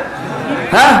ঢাকাতে।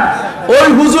 ওই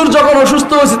হুজুর যখন অসুস্থ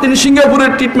হয়েছে তিনি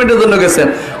সিঙ্গাপুরের ট্রিটমেন্টের জন্য গেছেন,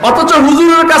 অথচ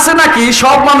হুজুরের কাছে নাকি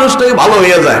সব মানুষ নাকি ভালো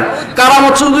হয়ে যায়,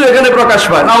 কারামত শুধু এখানে প্রকাশ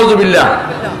পায়। নাউজুবিল্লাহ,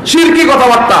 শিরকি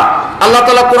কথাবার্তা। আল্লাহ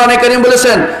তাআলা কোরআনে কারীম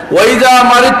বলেছেন ওয়াইজা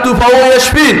মারিতু ফাহুয়া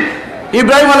ইয়াশফিন।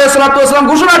 ইব্রাহিম আলাইহিস সালাতু ওয়াস সালাম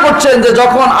ঘোষণা করছেন যে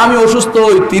যখন আমি অসুস্থ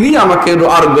হই তিনি আমাকে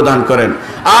আরোগ্য দান করেন,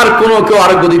 আর কোনো কেউ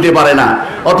আরোগ্য দিতে পারে না।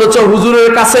 অথচ হুজুরের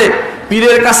কাছে,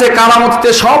 পীরের কাছে কারামতিতে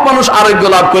সব মানুষ আরোগ্য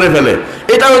লাভ করে ফেলে।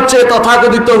 এটা হচ্ছে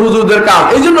তথাকথিত হুজুরদের কাজ।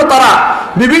 এই জন্য তারা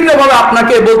বিভিন্নভাবে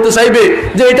আপনাকে বলতে চাইবে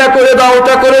যে এটা করে দাও,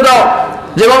 ওটা করে দাও।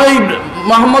 যেভাবে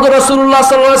মুহাম্মদ রাসূলুল্লাহ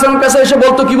সাল্লাল্লাহু আলাইহি ওয়াসাল্লাম কাছে এসে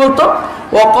বলতো, কি বলতো?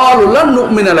 ওয়াকালু লান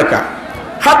নুমিনা লাকা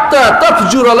হাত্তা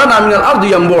তাফজুরা লানা মিনাল আরদি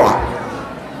ইয়ামবুআ।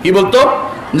 কি বলতো?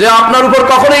 যে আপনার উপর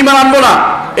কখনো ঈমান আনবো না।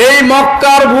 এই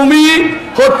মক্কার ভূমি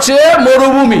হচ্ছে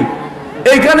মরুভূমি,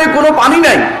 এইখানে কোনো পানি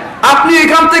নাই, আপনি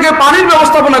এখান থেকে পানির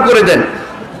ব্যবস্থাপনা করে দেন।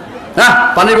 হ্যাঁ,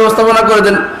 পানির ব্যবস্থাপনা করে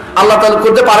দেন। আল্লাহ তাআলা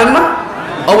করতে পারেন না?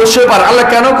 অবশ্যই পারেন। আল্লাহ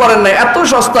কেন করেন নাই? এত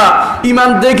সস্তা ঈমান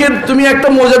দেখে তুমি একটা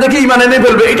মজা দেখে ঈমান এনে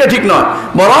ফেলবে, এটা ঠিক নয়।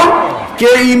 বরং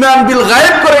কে ঈমান বিল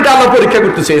গায়ব করে এটা আল্লাহ পরীক্ষা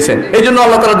করতে চেয়েছেন, এই জন্য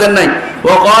আল্লাহ তাআলা দেন নাই।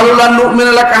 ওয়া ক্বালু লান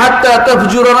নুমিনা লাকা হাত্তা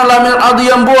তাফজুরা লানা মিনাল আরদি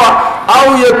ইয়ামবুআ আও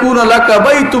ইয়াকুনা লাকা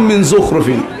বাইতুম মিন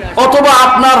যুখরুফিন। অথবা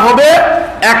আপনার হবে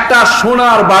একটা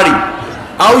সোনার বাড়ি,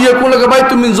 আও ইয়াকুনা লাকা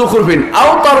বাইতুম মিন যুখরুফিন আও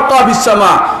তারকা বিস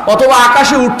সামা, অথবা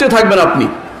আকাশে উঠতে থাকবেন আপনি।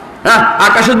 হ্যাঁ,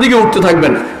 আকাশের দিকে উঠতে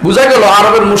থাকবেন। বুঝা গেল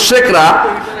আরবের মুশরিকরা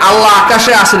আল্লাহ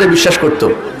আকাশে আছে এটা বিশ্বাস করত,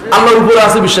 আল্লাহর উপরে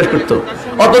আছে বিশ্বাস করত।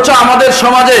 অথচ আমাদের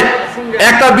সমাজে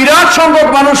একটা বিরাট সংখ্যক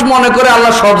মানুষ মনে করে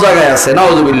আল্লাহ সব জায়গায় আছে।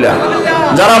 নাউজুবিল্লাহ।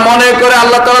 যারা মনে করে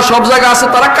আল্লাহ তাআলা সব জায়গায় আছে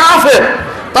তারা কাফের,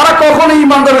 তারা কখনো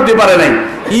ঈমানদার হতে পারে নাই।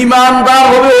 ঈমানদার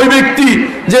হবে ওই ব্যক্তি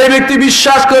যে ব্যক্তি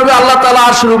বিশ্বাস করবে আল্লাহ তাআলা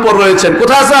আরশের উপর রয়েছেন।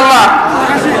 কোথায় আছে আল্লাহ?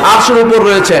 আরশের উপর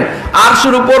রয়েছেন।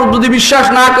 আরশের উপর যদি বিশ্বাস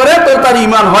না করে তো তার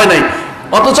ঈমান হয় নাই।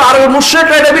 অথচ আরবের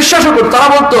মুশরিকরা এটা বিশ্বাসও করত। তারা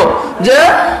বলতো যে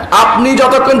আপনি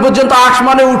যতক্ষণ পর্যন্ত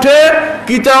আসমানে উঠে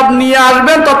কিতাব নিয়ে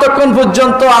আসবেন ততক্ষণ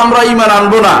পর্যন্ত আমরা ঈমান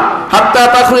আনবো না। হাত্তা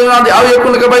তাখরুজা আও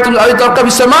ইয়াকুন লাকা বাইতুন আও তারকা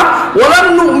বিস সামা ওয়া লান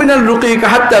নুমিনাল রুকিকা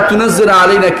হাত্তা তুনাজ্জিলা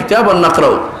আলাইনা কিতাবান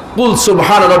নাকরাউ কুল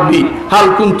সুবহান রাব্বি হাল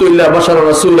কুনতু ইল্লা বাশারার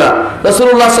রাসূলা।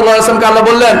 রাসূলুল্লাহ সাল্লাল্লাহু আলাইহি ওয়াসাল্লাম আল্লাহ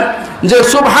বললেন যে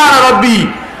সুবহান রাব্বি,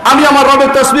 আমি আমার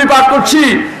রবের তাসবিহ পাঠ করছি,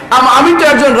 আমি তো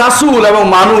একজন রাসূল এবং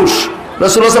মানুষ।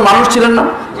 রাসূলুল্লাহ মানুষ ছিলেন না?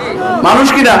 মানুষ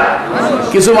কিনা?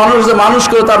 কিছু মানুষ যে মানুষ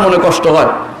করে তার মনে কষ্ট হয়।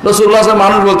 রাসূলুল্লাহ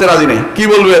মানুষ বলতে রাজি নেই। কি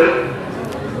বলবে?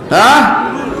 হ্যাঁ,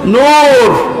 নূর,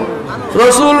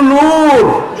 রসুল নূর।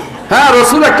 হ্যাঁ,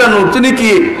 রসুল একটা নূর। তিনি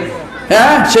কি?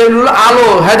 হ্যাঁ, সেই নূর আলো,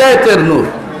 হেদায়েতের নূর।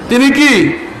 তিনি কি?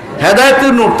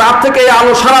 হেদায়েতের নূর। তার থেকে এই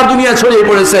আলো সারা দুনিয়া ছড়িয়ে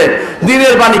পড়েছে,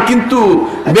 দ্বীনের বাণী। কিন্তু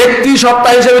ব্যক্তি সত্তা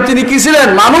হিসেবে তিনি কি ছিলেন?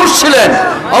 মানুষ ছিলেন।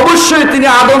 অবশ্যই তিনি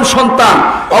আদম সন্তান,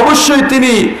 অবশ্যই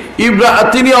তিনি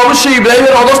অবশ্যই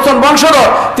ইব্রাহিমের অধস্তন বংশধর,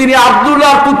 তিনি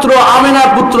আব্দুল্লাহর পুত্র, আমিনার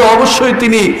পুত্র। অবশ্যই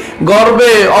তিনি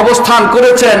গর্ভে অবস্থান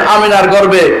করেছেন, আমিনার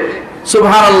গর্ভে।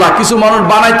 সুবহানাল্লাহ। কিছু মানুষ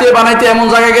বানাইতে বানাইতে এমন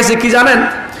জায়গায় গেছে কি জানেন?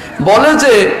 বলে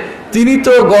যে তিনি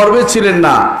তো গর্ভে ছিলেন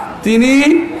না, তিনি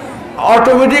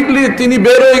অটোমেটিকলি তিনি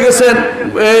বের হয়ে গেছেন,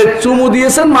 চুমু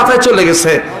দিয়েছেন, মাথায় চলে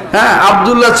গেছে। হ্যাঁ,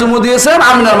 আব্দুল্লাহ চুমু দিয়েছেন,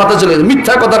 আমিনার মাথায় চলে গেছে।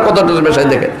 মিথ্যা কথার কথাটা বেশায়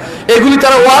দেখে এগুলি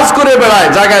তারা ওয়াজ করে বেড়ায়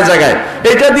জায়গায় জায়গায়।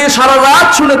 এটা দিয়ে সারা রাত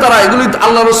শুনে তারা, এগুলি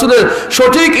আল্লাহ রসুলের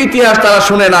সঠিক ইতিহাস তারা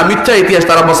শুনে না, মিথ্যা ইতিহাস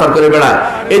তারা প্রচার করে বেড়ায়।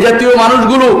 এই জাতীয়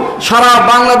মানুষগুলো সারা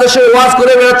বাংলাদেশে ওয়াজ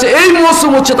করে বেড়াচ্ছে। এই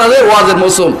মৌসুম হচ্ছে তাদের ওয়াজের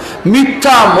মৌসুম,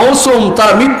 মিথ্যা মৌসুম।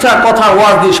 তারা মিথ্যা কথা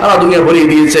ওয়াজ দিয়ে সারা দুনিয়া ভরিয়ে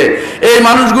দিয়েছে এই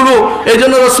মানুষগুলো। এই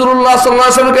জন্য রাসূলুল্লাহ সাল্লাল্লাহু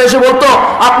আলাইহি ওয়াসাল্লামকে এসে বলতো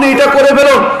আপনি এটা করে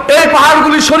ফেলুন, এই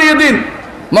পাহাড়গুলি সরিয়ে দিন।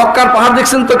 মক্কার পাহাড়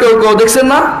দেখছেন তো? কেউ কেউ দেখছেন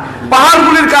না?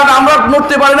 পাহাড়গুলির কারণে আমরা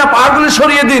নড়তে পারি না, পাহাড়গুলি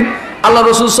সরিয়ে দিন। আল্লাহ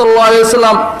রসুল সাল্লাল্লাহু আলাইহি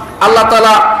ওয়াসাল্লাম, আল্লাহ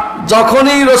তাআলা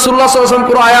যখনই রাসূলুল্লাহ সাল্লাল্লাহু আলাইহি ওয়াসাল্লাম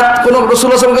কোনো আয়াত, কোনো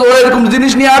রাসূলুল্লাহ সাল্লাল্লাহু আলাইহি ওয়াসাল্লাম এরকম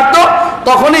জিনিস নিয়ে আসতো,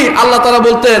 তখনই আল্লাহ তাআলা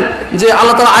বলতেন যে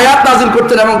আল্লাহ তাআলা আয়াত নাযিল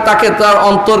করতেন এবং তাকে তার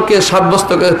অন্তরকে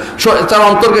তার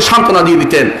অন্তরকে সান্ত্বনা দিয়ে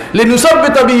দিতেন।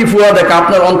 লিনুসাব্বিতা বিহি ফুয়াদাকা,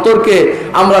 আপনার অন্তরকে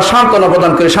আমরা সান্ত্বনা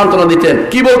প্রদান করে সান্ত্বনা দিতেন।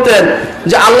 কি বলতেন?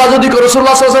 যে আল্লাহ যদি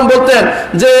রাসূলুল্লাহ সাল্লাল্লাহু আলাইহি ওয়াসাল্লাম বলতেন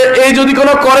যে এই যদি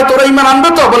কোনো করে তোরা ঈমান আনবে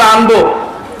তো? বলে আনবো।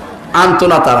 আনতো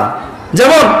না তারা।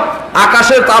 যেমন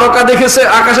আকাশের তারকা দেখেছে,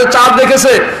 আকাশের চাঁদ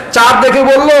দেখেছে, চাঁদ দেখে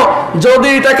বললো যদি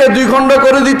এটাকে 2 খণ্ড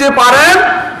করে দিতে পারেন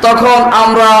তখন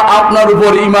আমরা আপনার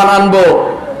উপর ঈমান আনবো।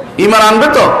 ঈমান আনবে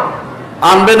তো?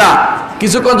 আনবে না।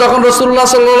 কিছুক্ষণ যখন রাসূলুল্লাহ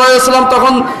সাল্লাল্লাহু আলাইহি ওয়াসাল্লাম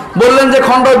তখন বললেন যে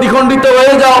খণ্ড দ্বিখণ্ডিত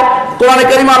হয়ে যাও, কোরআনে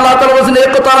কারিমে আল্লাহ তাআলা বলেছেন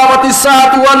ইকতারাবাতিস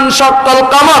সাআতু ওয়ানশাক্কাল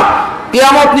কামার,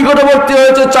 কিয়ামত নিকটবর্তী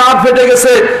হয়েছে, চাঁদ ফেটে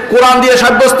গেছে, কোরআন দিয়ে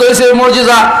সাব্যস্ত হয়েছে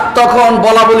মুজিজা। তখন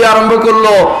বলা বলি আরম্ভ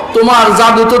করলো তোমার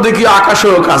জাদু তো দেখি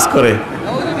আকাশেও কাজ করে।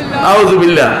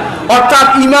 আউযুবিল্লাহ। অর্থাৎ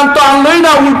ঈমান তো আনলোই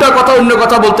না, উল্টা কথা, অন্য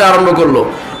কথা বলতে আরম্ভ করলো।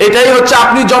 এটাই হচ্ছে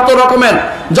আপনি যত রকমের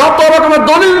যত রকমের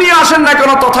দলিল নিয়ে আসেন না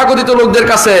কেন তথাকথিত লোকদের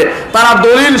কাছে, তারা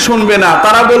দলিল শুনবে না।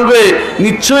 তারা বলবে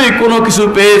নিশ্চয়ই কোনো কিছু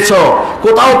পেয়েছো,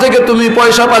 কোথাও থেকে তুমি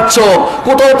পয়সা পাচ্ছ,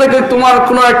 কোথাও থেকে তোমার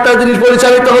কোনো একটা জিনিস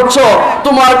পরিচালিত হচ্ছ,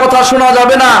 তোমার কথা শোনা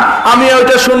যাবে না, আমি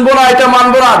ওইটা শুনবো না, এটা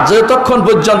মানবো না। যতক্ষণ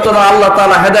পর্যন্ত না আল্লাহ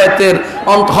তাআলা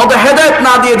হেদায়েত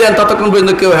না দিয়ে দেন ততক্ষণ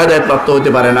পর্যন্ত কেউ হেদায়েত প্রাপ্ত হতে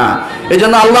পারে না। এই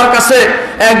জন্য আল্লাহর কাছে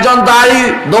একজন দায়ী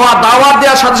দাওয়াত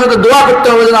দেওয়ার সাথে সাথে দোয়া করতে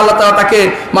হবে যেন আল্লাহ তাআলা তাকে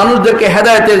মানুষদেরকে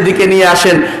হেদায়েতের দিকে নিয়ে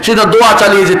আসেন, সেটা দোয়া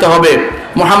চালিয়ে যেতে হবে।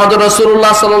 মুহাম্মদ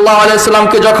রাসূলুল্লাহ সাল্লাল্লাহু আলাইহি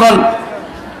সাল্লামকে যখন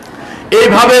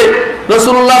এইভাবে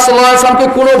রাসূলুল্লাহ সাল্লাল্লাহু আলাইহি সাল্লামকে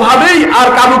কোনোভাবেই আর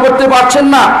কাবু করতে পারছেন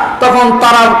না, তখন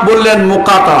তারা বললেন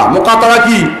মুকাতারা। মুকাতারা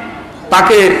কি?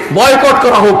 তাকে বয়কট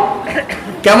করা হোক।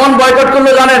 কেমন বয়কট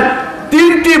করলো জানেন?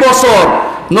 3টি বছর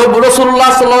রাসূলুল্লাহ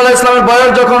সাল্লাল্লাহু আলাইহি সাল্লামের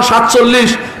বয়স যখন 47,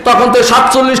 তখন তো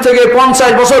 47 থেকে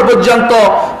 50 বছর পর্যন্ত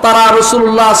তারা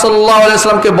রাসূলুল্লাহ সাল্লাল্লাহু আলাইহি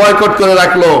সাল্লামকে বয়কট করে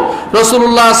রাখলো।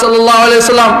 রাসূলুল্লাহ সাল্লাল্লাহু আলাইহি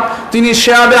সাল্লাম তিনি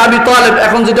শিয়াবে আবি তালেব,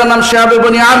 এখন যেটার নাম শিয়াবে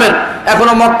বনি আমের,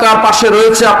 এখনো মক্কার পাশে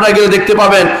রয়েছে, আপনারা গেলে দেখতে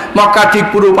পাবেন। মক্কা ঠিক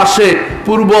পূর্ব পাশে,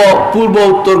 পূর্ব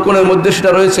উত্তর কোণের মধ্যে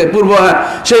সেটা রয়েছে,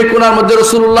 সেই কোণার মধ্যে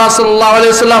রাসূলুল্লাহ সাল্লাল্লাহু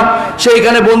আলাইহি সাল্লাম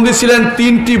সেইখানে বন্দী ছিলেন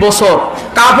 3টি বছর।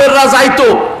 কাফেররা যাইতো,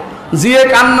 জিয়ে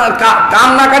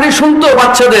কান্নাকাটি শুনতো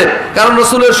বাচ্চাদের, কারণ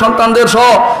রসুলের সন্তানদের সহ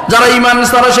যারা ঈমান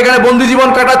তারা সেখানে বন্দী জীবন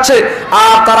কাটাচ্ছে,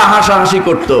 আর তারা হাসাহাসি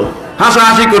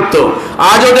করতো।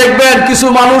 আজও দেখবেন কিছু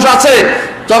মানুষ আছে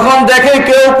যখন দেখে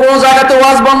কেউ কোনো জায়গাতে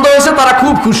ওয়াজ বন্ধ হয়েছে তারা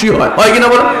খুব খুশি হয় কিনা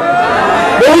বলে?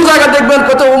 বহু জায়গা দেখবেন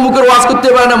কত অমুকের ওয়াজ করতে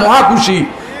পারে না, মহা খুশি।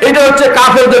 এটা হচ্ছে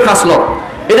কাফেরদের খাসলত,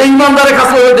 এটা ইমানদারের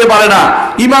খাসলত হতে পারে না।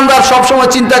 ইমানদার সবসময়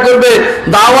চিন্তা করবে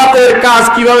দাওয়াতের কাজ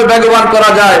কিভাবে বেগবান করা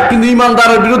যায়, কিন্তু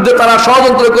ইমানদারের বিরুদ্ধে তারা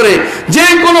ষড়যন্ত্র করে যে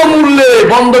কোনো মূল্যে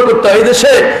বন্ধ করতে হয়। এই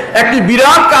দেশে একটি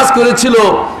বিরাট কাজ করেছিল,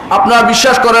 আপনারা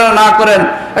বিশ্বাস করেন না করেন,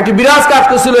 একটি বিরাট কাজ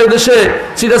করেছিল এই দেশে,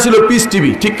 সেটা ছিল পিস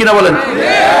টিভি। ঠিক কিনা বলেন?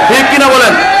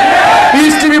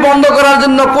 পিস টিভি বন্ধ করার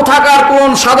জন্য কোথাকার কোন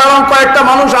সাধারণ কয়েকটা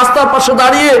মানুষ রাস্তার পাশে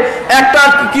দাঁড়িয়ে একটা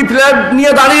কি ফ্ল্যাগ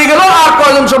নিয়ে দাঁড়িয়ে গেল, আর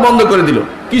কয়েকজন সব বন্ধ করে দিল।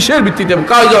 কিসের ভিত্তিতে?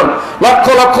 কয়জন? লক্ষ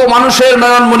লক্ষ মানুষের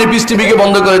নয়নমণি পিস টিভিকে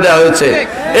বন্ধ করে দেওয়া হয়েছে।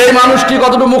 এই মানুষটি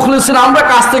কতটুকু মুখলিস ছিল আমরা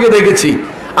কাছ থেকে দেখেছি,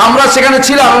 আমরা সেখানে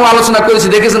ছিলাম এবং আলোচনা করেছি,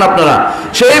 দেখেছেন আপনারা।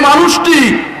 সেই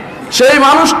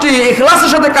মানুষটি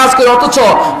ইখলাসের সাথে কাজ করে, অথচ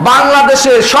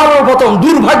বাংলাদেশে সর্বপ্রথম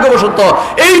দুর্ভাগ্যবশত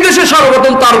এই দেশে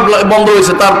সর্বপ্রথম তার বন্ধ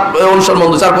হয়েছে, তার অনুষ্ঠান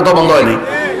বন্ধ হয়েছে, আর কোথাও বন্ধ হয়নি।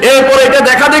 এরপরে এটা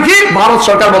দেখা দেখি ভারত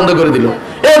সরকার বন্ধ করে দিল,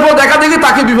 এরপর দেখা দেখি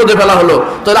তাকে বিপদে ফেলা হলো।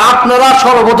 তাহলে আপনারা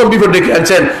সর্বপ্রথম বিপদ ডেকে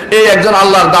আনছেন, এই একজন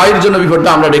আল্লাহর দায়ীর জন্য বিপদটা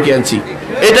আমরা ডেকে আনছি।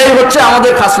 এটাই হচ্ছে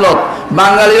আমাদের খাসলত।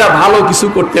 বাঙালিরা ভালো কিছু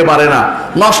করতে পারে না,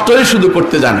 নষ্টই শুধু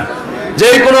করতে জানে।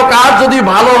 যে কোনো কাজ যদি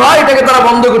ভালো হয় এটাকে তারা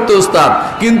বন্ধ করতে উস্তাদ,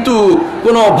 কিন্তু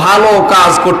কোনো ভালো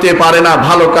কাজ করতে পারে না,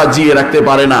 ভালো কাজ জিয়ে রাখতে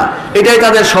পারে না। এটাই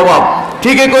তাদের স্বভাব।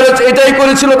 ঠিকই করেছে, এটাই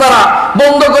করেছিল তারা,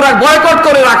 বন্ধ করা, বয়কট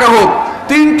করে রাখা হোক।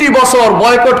 3টি বছর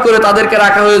বয়কট করে তাদেরকে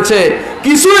রাখা হয়েছে,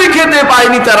 কিছুই খেতে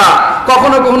পায়নি তারা।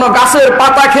 কখনো কখনো গাছের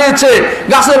পাতা খেয়েছে,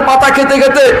 গাছের পাতা খেতে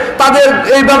খেতে তাদের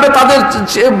এইভাবে তাদের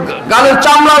গালের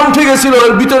চামড়া উঠে গেছিল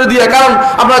ভিতরে দিয়ে, কারণ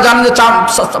আপনারা জানেন যে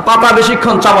পাতা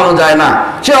বেশিক্ষণ চাবানো যায় না।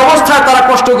 সে অবস্থায় তারা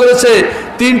কষ্ট করেছে।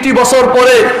 3টি বছর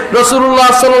পরে রাসূলুল্লাহ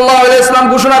সাল্লাল্লাহু আলাইহি ওয়াসাল্লাম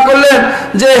ঘোষণা করলেন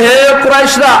যে হে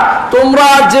কুরাইশরা, তোমরা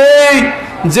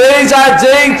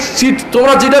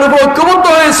তোমরা যেটার উপর ঐক্যবদ্ধ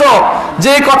হয়েছ,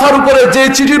 যে কথার উপরে, যে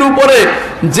চিঠির উপরে,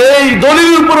 যেই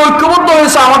দলিলের উপরে ঐক্যবদ্ধ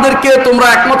হয়েছে, আমাদেরকে তোমরা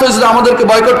একমত হয়েছে আমাদেরকে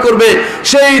বয়কট করবে,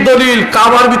 সেই দলিল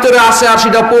কাবার ভিতরে আসে আর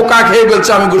সেটা পোকা খেয়ে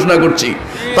ফেলছে, আমি ঘোষণা করছি।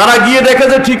 তারা গিয়ে দেখে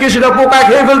যে ঠিকই সেটা পোকা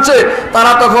খেয়ে ফেলছে,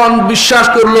 তারা তখন বিশ্বাস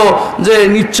করলো যে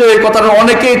নিশ্চয়ই কথাটা,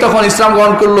 অনেকেই তখন ইসলাম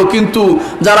গ্রহণ করলো, কিন্তু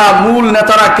যারা মূল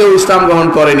নেতারা কেউ ইসলাম গ্রহণ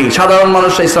করেনি, সাধারণ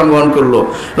মানুষরা ইসলাম গ্রহণ করলো।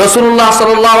 রাসূলুল্লাহ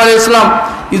সাল্লাল্লাহু আলাইহি ওয়াসাল্লাম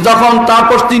যখন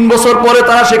তারপর 3 বছর পরে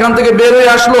তারা সেখান থেকে বের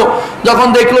হয়ে আসলো, যখন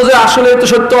দেখলো যে আসলে তো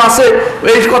সত্য আছে,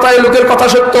 এই কথাই লোকের কথা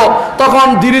সত্য, তখন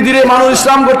ধীরে ধীরে মানুষ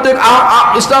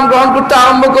ইসলাম গ্রহণ করতে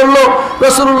আরম্ভ করলো।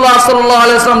 রাসূলুল্লাহ সাল্লাল্লাহু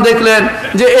আলাইহি ওয়াসাল্লাম দেখলেন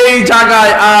যে এই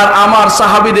জায়গায় আর আমার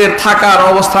সাহাবীদের থাকার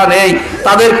অবস্থা নেই,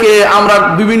 তাদেরকে আমরা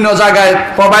বিভিন্ন জায়গায়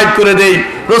প্রোভাইড করে দেই।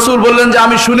 রাসূল বললেন যে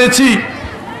আমি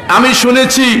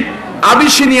শুনেছি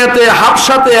আবিসিনিয়াতে,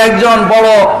 হাবশাতে একজন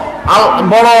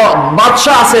বড়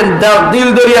বাদশাহ আছেন,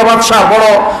 দিলদরিয়া বাদশাহ, বড়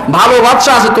ভালো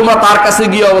বাদশাহ আছে, তোমরা তার কাছে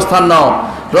গিয়ে অবস্থান নাও।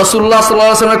 রাসূলুল্লাহ সাল্লাল্লাহু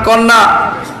আলাইহি ওয়াসাল্লামের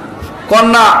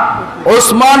কন্যা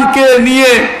ওসমানকে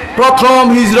নিয়ে প্রথম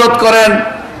হিজরত করেন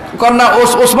কন্যা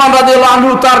ওসমান রাদিয়াল্লাহু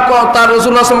আনহু তার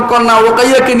রাসূলুল্লাহ সাল্লাল্লাহু আলাইহি ওয়াসাল্লাম কন্যা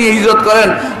রুকাইয়াকে নিয়ে হিজরত করেন,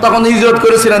 তখন হিজরত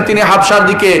করেছিলেন তিনি হাবশার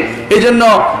দিকে। এইজন্য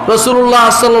রাসূলুল্লাহ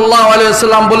সাল্লাল্লাহু আলাইহি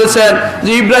ওয়াসাল্লাম বলেছেন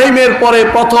যে ইব্রাহিমের পরে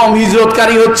প্রথম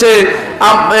হিজরতকারী হচ্ছে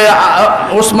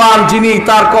ওসমান, যিনি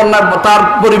তার কন্যা তার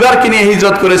পরিবারকে নিয়ে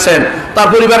হিজরত করেছেন, তার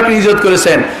পরিবারকে হিজরত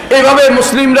করেছেন। এইভাবে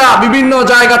মুসলিমরা বিভিন্ন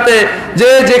জায়গাতে যে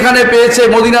যেখানে পেয়েছে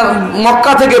মদিনা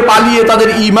মক্কা থেকে পালিয়ে তাদের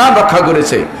ঈমান রক্ষা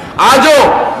করেছে। আজও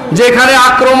যেখানে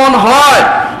আক্রমণ হয়,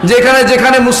 যেখানে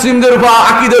যেখানে মুসলিমদের উপর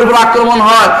আকীদার উপর আক্রমণ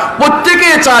হয়, প্রত্যেকে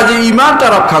চায় যে ঈমানটা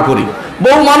রক্ষা করি।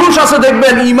 বহু মানুষ আছে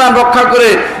দেখবেন ঈমান রক্ষা করে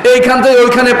এইখান থেকে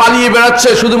ওইখানে পালিয়ে বেড়াচ্ছে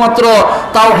শুধুমাত্র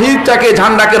তাওহীদটাকে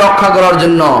ঝান্ডাকে রক্ষা করার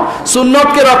জন্য,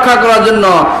 সুন্নতকে রক্ষা করার জন্য,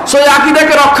 সেই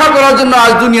আকীদাকে রক্ষা করার জন্য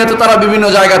আজ দুনিয়াতে তারা বিভিন্ন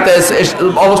জায়গাতে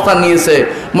অবস্থান নিয়েছে।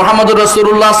 মুহাম্মদুর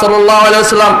রাসূলুল্লাহ সাল্লাল্লাহু আলাইহি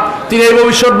ওয়াসাল্লাম তিনি এই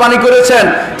ভবিষ্যৎবাণী করেছেন,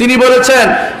 তিনি বলেছেন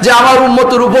যে আমার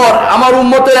উম্মতের উপর, আমার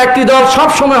উম্মতের একটি দল সব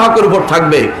সময় হকের উপর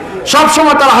থাকবে, সব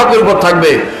সময় তারা হকের উপর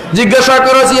থাকবে। জিজ্ঞাসা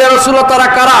করেছি ইয়া রাসূলুল্লাহ তারা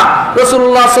কারা?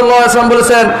 রাসূলুল্লাহ সাল্লাল্লাহু আলাইহি ওয়াসাল্লাম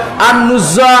বলেছেন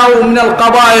আন-নুযাউ মিনাল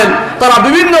কাবায়েল, তারা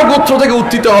বিভিন্ন গোত্র থেকে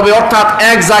উত্থিত হবে, অর্থাৎ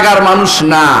এক জায়গার মানুষ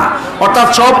না, অর্থাৎ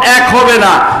সব এক হবে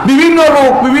না, বিভিন্ন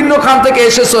লোক বিভিন্ন খান থেকে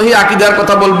এসে সহিহ আকীদার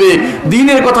কথা বলবে,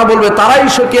 দ্বীনের কথা বলবে, তারাই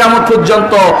কিয়ামত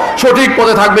পর্যন্ত সঠিক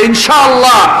পথে থাকবে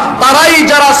ইনশাআল্লাহ। তারাই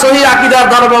যারা সহিহ আকীদার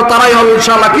ধারক তারাই হবে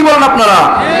ইনশাআল্লাহ। কি বলেন আপনারা?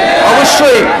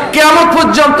 অবশ্যই কিয়ামত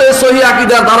পর্যন্ত এই সহিহ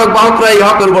আকীদার ধারক বাহকরাই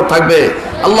হকের উপর থাকবে।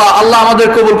 আল্লাহ আল্লাহ আমাদের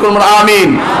কবুল করুন, আমিন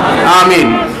আমিন।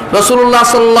 রাসূলুল্লাহ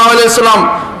সাল্লাল্লাহু আলাইহি ওয়াসাল্লাম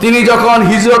তিনি যখন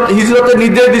হিজরতের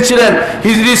নির্দেশ দিচ্ছিলেন,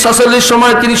 হিজরি 46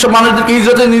 সময় তিনি সব মানুষদেরকে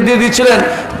হিজরতের নির্দেশ দিচ্ছিলেন,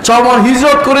 সবাই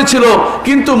হিজরত করেছিল,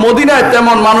 কিন্তু মদিনায়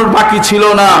তেমন মানুষ বাকি ছিল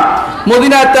না,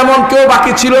 মদিনায় তেমন কেউ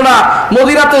বাকি ছিল না।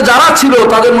 মদিনাতে যারা ছিল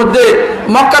তাদের মধ্যে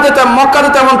মক্কাতে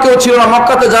তেমন কেউ ছিল না,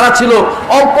 মক্কাতে যারা ছিল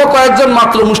অল্প কয়েকজন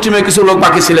মাত্র মুসলিমের কিছু লোক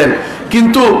বাকি ছিলেন।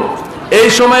 কিন্তু এই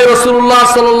সময় রাসূলুল্লাহ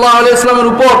সাল্লাল্লাহু আলাইহি ওয়াসাল্লামের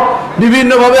উপর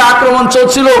বিভিন্নভাবে আক্রমণ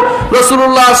চলছিল।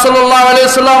 রাসূলুল্লাহ সাল্লাল্লাহু আলাইহি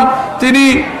ওয়াসাল্লাম তিনি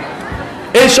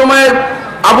এই সময়ে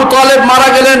আবু তালেব মারা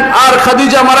গেলেন আর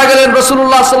খাদিজা মারা গেলেন।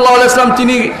 রাসূলুল্লাহ সাল্লাল্লাহু আলাইহি ওয়াসাল্লাম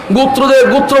তিনি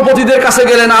গোত্রপতিদের কাছে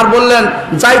গেলেন আর বললেন,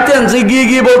 যাইতেন যে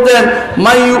গিয়ে বলতেন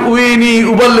মাই উইনি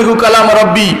উবাল্লিগু কালাম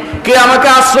রাব্বি, কে আমাকে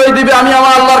আশ্রয় দিবে, আমি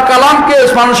আমার আল্লাহর কালামকে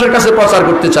মানুষের কাছে প্রচার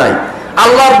করতে চাই,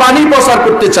 আল্লাহর বাণী প্রচার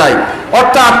করতে চাই।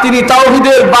 অর্থাৎ তিনি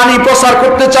তাওহীদের বাণী প্রচার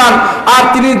করতে চান। আর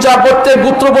তিনি যা প্রত্যেক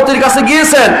গোত্রপতির কাছে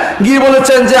গিয়েছেন, গিয়ে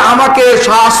বলেছেন যে আমাকে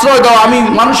আশ্রয় দাও, আমি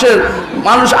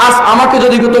মানুষ আমাকে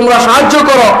যদি তোমরা সাহায্য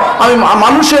করো, আমি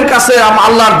মানুষের কাছে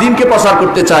আল্লাহর দ্বীনকে প্রচার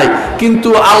করতে চাই। কিন্তু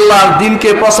আল্লাহর দ্বীনকে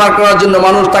প্রচার করার জন্য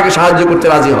মানুষ তাকে সাহায্য করতে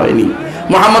রাজি হয়নি।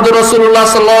 মুহাম্মদুর রাসূলুল্লাহ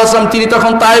সাল্লাল্লাহু আলাইহি ওয়াসাল্লাম তিনি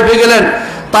তখন তায়েফে গেলেন।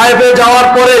 তায়েফে যাওয়ার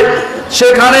পরে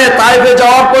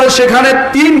সেখানে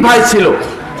 3 ভাই ছিল।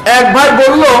 এক ভাই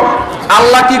বলল,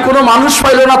 আল্লাহ কি কোনো মানুষ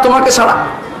পাইল না তোমাকে ছাড়া?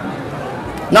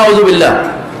 নাউযুবিল্লাহ।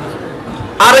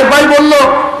 আরেক ভাই বলল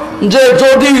যে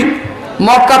যদি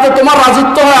মক্কাতে তোমার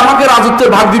রাজত্ব হয় আমাকে রাজত্বের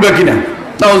ভাগ দিবে কিনা?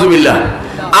 নাউযুবিল্লাহ।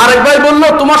 আরেক ভাই বলল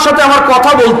তোমার সাথে আমার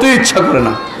কথা বলতে ইচ্ছা করে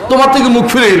না, তোমার থেকে মুখ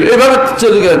ফিরে এলো। এভাবে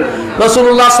চলে গেলেন।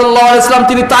 রাসূলুল্লাহ সাল্লাল্লাহু আলাইহি ওয়াসাল্লাম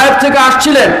তিনি তায়েফ থেকে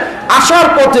আসছিলেন, আসার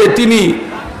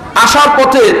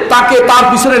পথে তাকে তার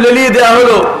পিছনে লেলিয়ে দেওয়া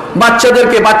হলো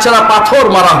বাচ্চারা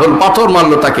পাথর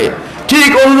মারলো তাকে।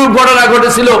 ঠিক অনুরূপ ঘটনা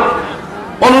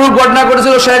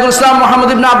ঘটেছিল শাইখুল ইসলাম মুহাম্মদ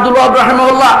ইবনে আব্দুল ওয়াহাব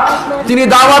রাহিমাহুল্লাহ তিনি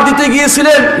দাওয়াত দিতে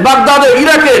গিয়েছিলেন বাগদাদে,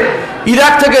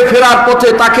 ইরাক থেকে ফেরার পথে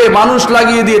তাকে মানুষ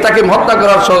লাগিয়ে দিয়ে তাকে হত্যা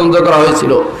করার ষড়যন্ত্র করা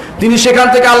হয়েছিল। তিনি সেখান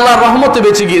থেকে আল্লাহর রহমতে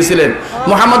বেঁচে গিয়েছিলেন।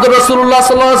 মুহাম্মদুর রাসূলুল্লাহ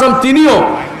সাল্লাল্লাহু আলাইহি ওয়াসাল্লাম তিনিও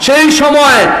সেই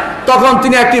সময় তখন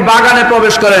তিনি একটি বাগানে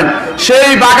প্রবেশ করেন। সেই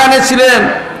বাগানে ছিলেন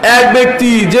এক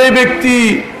ব্যক্তি,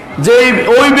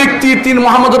 ওই ব্যক্তি তিনি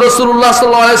মুহাম্মদুর রাসূলুল্লাহ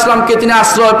সাল্লাল্লাহু আলাইহি ওয়াসাল্লামকে তিনি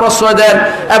আশ্রয় প্রশ্রয় দেন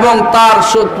এবং তার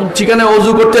ঠিকানে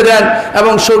ওযু করতে দেন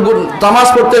এবং নামাজ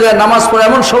পড়তে দেন। নামাজ পড়ে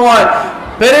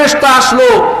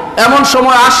এমন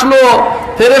সময় আসলো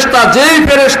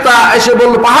ফেরেশতা এসে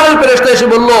বলল, পাহাড়ের ফেরেশতা এসে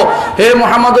বলল, হে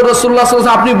মুহাম্মদুর রাসূলুল্লাহ সাল্লাল্লাহু আলাইহি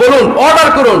ওয়াসাল্লাম আপনি বলুন, অর্ডার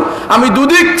করুন, আমি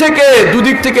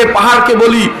দুদিক থেকে পাহাড়কে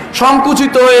বলি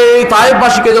সংকুচিত হয়ে এই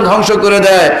তায়েফবাসীকে যেন ধ্বংস করে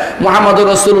দেয়। মুহাম্মদুর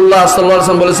রাসূলুল্লাহ সাল্লাল্লাহু আলাইহি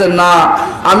ওয়াসাল্লাম বলেছেন, না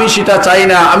আমি সেটা চাই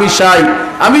না, আমি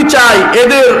চাই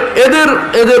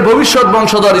এদের ভবিষ্যৎ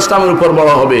বংশধর ইসলামের উপর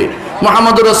বড় হবে।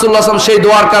 মুহাম্মদুর রাসূলুল্লাহ সাল্লাল্লাহু আলাইহি ওয়াসাল্লাম সেই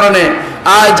দোয়ার কারণে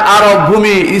আজ আরব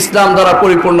ভূমি ইসলাম দ্বারা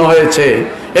পরিপূর্ণ হয়েছে।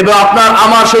 এবং আপনার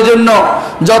আমার সেজন্য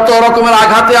যত রকমের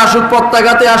আঘাতে আসুক,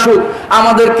 প্রত্যাঘাতে আসুক,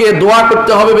 আমাদেরকে দোয়া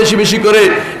করতে হবে বেশি বেশি করে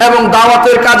এবং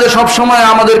দাওয়াতের কাজে সব সময়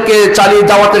আমাদেরকে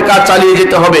দাওয়াতের কাজ চালিয়ে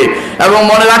যেতে হবে এবং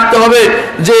মনে রাখতে হবে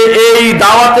যে এই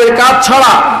দাওয়াতের কাজ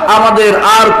ছাড়া আমাদের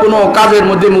আর কোনো কাজের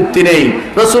মধ্যে মুক্তি নেই।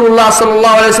 রাসূলুল্লাহ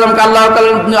সাল্লাল্লাহু আলাইহি ওয়াসাল্লামকে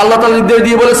আল্লাহ তাআলা নির্দেশ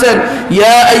দিয়ে বলেছেন,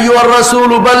 ইয়া আইয়ুহার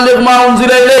রাসূল বাল্লিগ মা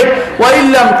উনজিলা ইলাইক ওয়া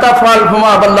ইল্লাম তাফআল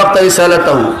ফামা বাল্লাগতা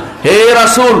রিসালাতাহু। হে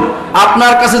রাসূল,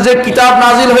 আপনার কাছে যে কিতাব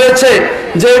নাজিল হয়েছে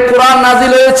যে কোরআন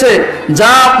নাজিল হয়েছে,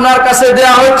 যা আপনার কাছে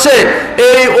দেয়া হচ্ছে,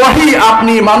 এই ওহী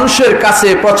আপনি মানুষের কাছে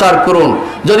প্রচার করুন।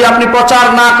 যদি আপনি প্রচার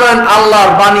না করেন,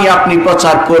 আল্লাহর বাণী আপনি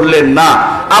প্রচার করলেন না,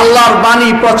 আল্লাহর বাণী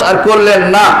প্রচার করলেন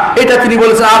না, এটা তিনি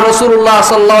বলেছেন। আর রাসূলুল্লাহ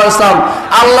সাল্লাল্লাহু আলাইহি ওয়াসাল্লাম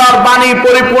আল্লাহর বাণী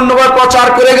পরিপূর্ণভাবে প্রচার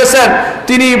করে গেছেন।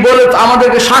 তিনি বলে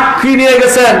আমাদেরকে সাক্ষী নিয়ে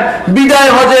গেছেন।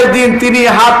 বিদায় হজের দিন তিনি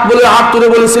হাত তুলে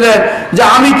বলেছিলেন যে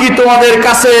আমি কি তোমাদের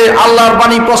কাছে আল্লাহর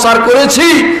বাণী প্রচার করেছি?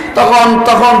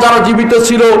 তখন যারা জীবিত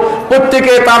ছিল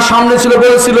প্রত্যেকে তার সামনে ছিল,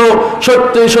 বলেছিল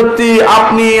সত্যি সত্যি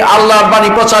আপনি আল্লাহর বাণী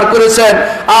প্রচার করেছেন।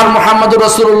 আর মুহাম্মদুর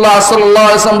রাসূলুল্লাহ সাল্লাল্লাহু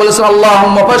আলাইহি ওয়াসাল্লাম বলেছেন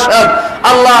আল্লাহুম্মা ফাশহাদ,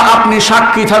 আল্লাহ আপনি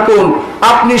সাক্ষী থাকুন,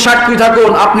 আপনি সাক্ষী থাকুন,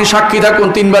 আপনি সাক্ষী থাকুন।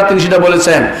 তিনবার তিনি সেটা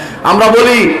বলেছেন। আমরা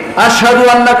বলি আশহাদু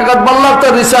আন্নাকা কাদ বাল্লাগতা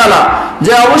রিসালা,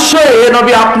 যে অবশ্যই এ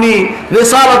নবী আপনি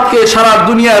রিসালাতকে সারা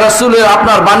দুনিয়ায়, রাসূলের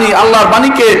আপনার বাণী, আল্লাহর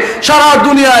বাণীকে সারা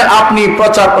দুনিয়ায় আপনি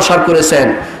প্রচার প্রসার করেছেন।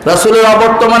 রাসূলের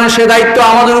অবর্তমানে সে দায়িত্ব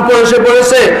আমাদের উপর এসে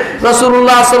পড়েছে।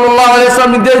 রাসূলুল্লাহ সাল্লাল্লাহু আলাইহি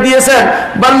ওয়াসাল্লাম নির্দেশ দিয়েছেন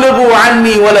বাল্লিগু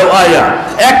আন্নী ওয়ালাউ আয়া,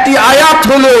 একটি আয়াত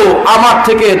হলো আমার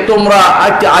থেকে তোমরা,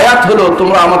 একটি আয়াত হলো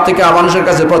তোমরা আমার থেকে মানুষের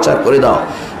কাছে প্রচার করে দাও।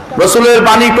 রাসূলের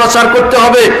বাণী প্রচার করতে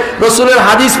হবে, রাসূলের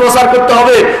হাদিস প্রচার করতে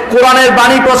হবে, কোরআনের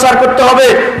বাণী প্রচার করতে হবে,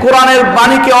 কোরআনের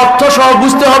বাণীকে অর্থ সহ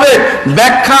বুঝতে হবে।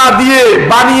 ব্যাখ্যা দিয়ে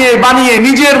বানিয়ে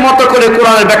নিজের মতো করে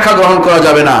কোরআনের ব্যাখ্যা গ্রহণ করা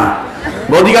যাবে না।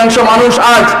 অধিকাংশ মানুষ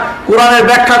আজ কোরআনের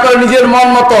ব্যাখ্যা করে নিজের মন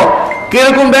মতো।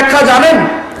 কিরকম ব্যাখ্যা জানেন?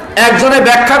 একজনে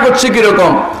ব্যাখ্যা করছে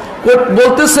কিরকম,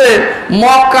 বলতেছে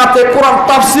মক্কাতে, কোরআন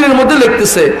তাফসীরের মধ্যে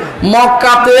লিখতেছে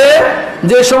মক্কাতে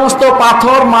যে সমস্ত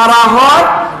পাথর মারা হয়,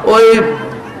 ওই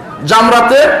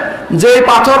জামরাতে যে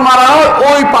পাথর মারা হয়,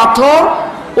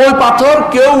 ওই পাথর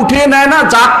কেউ উঠিয়ে নেয় না,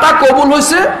 যারটা কবুল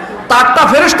হয়েছে তারটা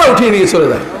ফেরেশতা উঠিয়ে নিয়ে চলে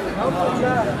যায়,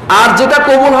 আর যেটা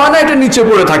কবুল হয় না এটা নিচে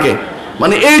পড়ে থাকে।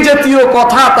 মানে এই জাতীয়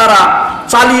কথা তারা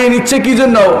চালিয়ে নিচ্ছে কি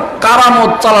জন্য?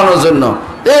 কারামত চালানোর জন্য।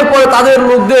 এরপরে তাদের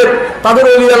লোকদের, তাদের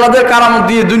ওলি আল্লাহদের কারামত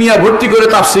দিয়ে দুনিয়া ভর্তি করে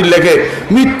তাফসীর লেখে।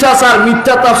 মিথ্যা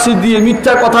তাফসীর দিয়ে,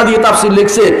 মিথ্যা কথা দিয়ে তাফসীর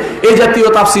লিখছে। এই জাতীয়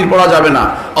তাফসীর পড়া যাবে না।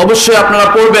 অবশ্যই আপনারা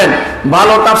পড়বেন,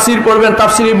 ভালো তাফসীর পড়বেন,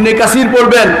 তাফসীর ইবনে কাসির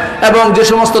পড়বেন, এবং যে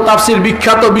সমস্ত তাফসীর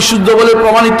বিখ্যাত বিশুদ্ধ বলে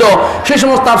প্রমাণিত সেই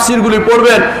সমস্ত তাফসীরগুলি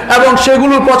পড়বেন এবং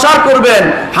সেগুলো প্রচার করবেন,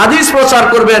 হাদিস প্রচার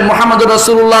করবেন। মুহাম্মদ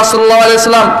রাসূলুল্লাহ সাল্লাল্লাহু আলাইহি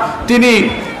ওয়াসাল্লাম তিনি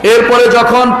এরপরে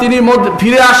যখন তিনি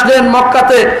ফিরে আসলেন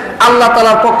মক্কাতে, আল্লাহ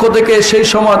তাআলার পক্ষ থেকে সেই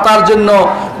সময় তার জন্য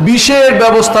বিশেষ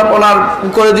ব্যবস্থাপনা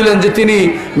করে দিলেন যে তিনি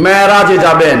মেরাজে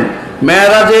যাবেন।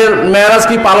 মেরাজ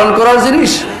কি পালন করার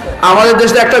জিনিস? আমাদের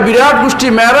দেশে একটা বিরাট গোষ্ঠী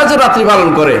মেরাজের রাত্রি পালন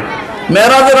করে,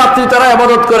 মেরাজের রাত্রি তারা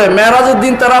ইবাদত করে, মেরাজের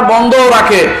দিন তারা বন্ধও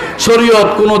রাখে। শরীয়ত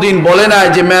কোনোদিন বলে নাই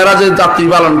যে মেরাজের রাত্রি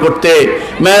পালন করতে,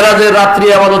 মেরাজের রাত্রি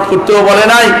ইবাদত করতেও বলে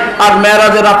নাই, আর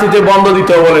মেরাজের রাত্রিতে বন্ধ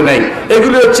দিতেও বলে নাই।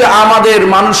 এগুলি হচ্ছে আমাদের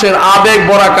মানুষের আবেগ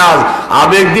ভরা কাজ।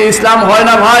 আবেগ দিয়ে ইসলাম হয়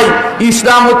না ভাই।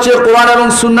 ইসলাম হচ্ছে কোরআন এবং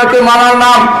সুন্নাহকে মানার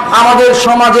নাম। আমাদের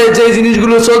সমাজে যে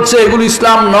জিনিসগুলো চলছে এগুলো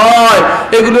ইসলাম নয়,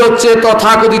 এগুলো হচ্ছে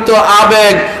তথাকথিত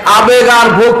আবেগ। আবেগ আর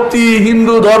ভক্তি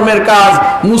হিন্দু ধর্মের কাজ,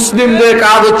 মুসলিমদের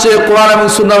কাজ হচ্ছে কোরআন এবং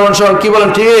সুন্নাহ অনুসরণ। কি বলেন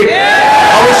ঠিক?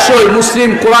 অবশ্যই মুসলিম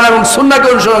কোরআন এবং সুন্নাহকে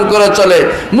অনুসরণ করে চলে।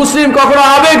 মুসলিম কখনো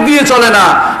আবেগ দিয়ে চলে না।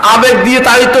 আবেগ দিয়ে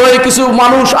তাড়িত হয়ে কিছু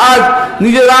মানুষ আজ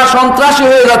নিজেরা সন্ত্রাসী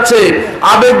হয়ে যাচ্ছে,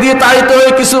 আবেগ দিয়ে তাড়িত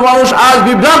হয়ে কিছু মানুষ আজ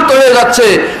বিভ্রান্ত হয়ে যাচ্ছে,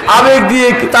 আবেগ দিয়ে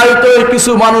তাড়িত হয়ে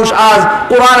কিছু মানুষ আজ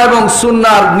কোরআন এবং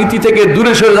সুন্নাহর নীতি থেকে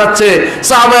দূরে সরে যাচ্ছে,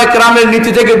 সাহাবায়ে কেরামের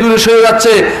নীতি থেকে দূরে সরে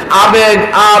যাচ্ছে। আবেগ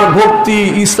আর ভক্তি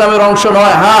ইসলামের অংশ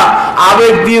নয়। হ্যাঁ,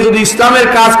 আবেগ দিয়ে যদি ইসলামের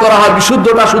কাজ করা হয়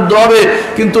বিশুদ্ধতা শুদ্ধ হবে,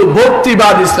 কিন্তু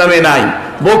ভক্তিবাদ ইসলামে নাই।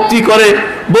 ভক্তি করে,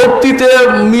 ভক্তিতে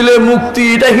মিলে মুক্তি,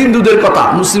 এটা হিন্দুদের কথা,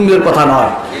 মুসলিমদের কথা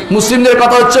নয়। মুসলিমদের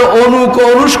কথা হচ্ছে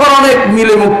অনুসরণে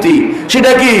মিলে মুক্তি।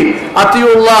 সেটা কি?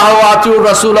 আতিউল্লাহ ওয়া আতিউর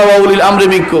রাসূল ওয়া উলিল আমরি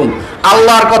মিনকুম,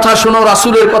 আল্লাহর কথা শোনো,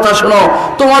 রাসূলের কথা শোনো,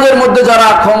 তোমাদের মধ্যে যারা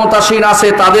ক্ষমতাসীন আছে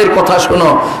তাদের কথা শোনো।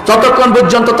 যতক্ষণ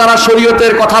পর্যন্ত তারা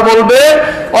শরীয়তের কথা বলবে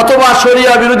অথবা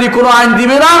শরিয়া বিরোধী কোনো আইন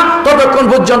দিবে না, ততক্ষণ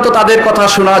পর্যন্ত তাদের কথা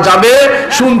শোনা যাবে,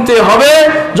 শুনতে হবে।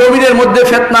 জমিনের মধ্যে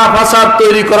ফিতনা ফাসাদ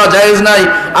তৈরি করা জায়েজ নাই।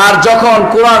 আর যখন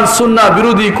কোরআন সুন্নাহ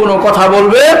বিরোধী কোনো কথা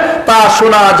বলবে তা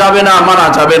শোনা যাবে না, মানা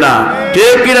যাবে না।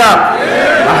 ঠিক কিনা?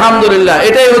 আলহামদুলিল্লাহ,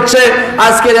 এটাই হচ্ছে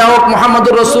আজকের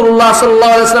মুহাম্মদুর রাসূলুল্লাহ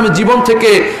সাল্লাল্লাহু আলাইহি ওয়াসাল্লামের জীবন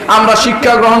থেকে আমরা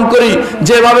শিক্ষা গ্রহণ করি।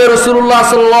 যেভাবে রাসূলুল্লাহ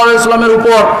সাল্লাল্লাহু আলাইহি ওয়াসাল্লামের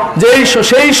উপর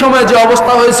সেই সময় যে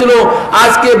অবস্থা হয়েছিল,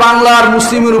 আজকে বাংলার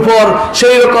মুসলিমের উপর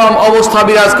সেই রকম অবস্থা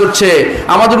বিরাজ করছে।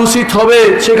 আমাদের উচিত হবে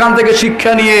সেখান থেকে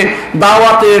শিক্ষা নিয়ে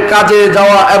দাওয়াতের কাজে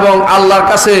যাওয়া এবং আল্লাহর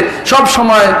কাছে সব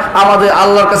সময় আমাদের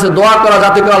আল্লাহর কাছে দোয়া করা,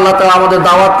 যাতে করে আল্লাহ তাআলা আমাদের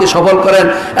দাওয়াতকে সফল করেন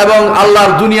এবং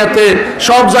আল্লাহর দুনিয়াতে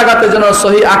সব জায়গাতে যেন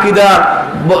সহিহ আকীদা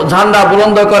ঝান্ডা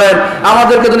বুলন্দ করেন,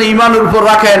 আমাদেরকে যেন ঈমানের উপর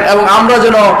রাখেন এবং আমরা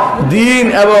যেন দ্বীন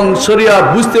এবং শরিয়া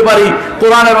বুঝতে পারি,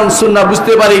 কোরআন এবং সুন্নাহ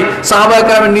বুঝতে পারি, সাহাবায়ে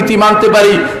কেরামের নীতি মানতে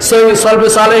পারি, সলফে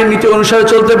সালেহীন নীতি অনুসারে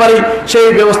চলতে পারি, সেই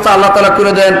ব্যবস্থা আল্লাহ তাআলা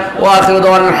করে দেন। ওয়া আখিরু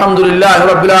দাওয়ানা আলহামদুলিল্লাহি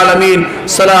রাব্বিল আলামিন।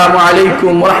 আসসালামু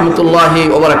আলাইকুম ওয়া রাহমাতুল্লাহি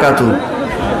ওয়া বারাকাতুহু।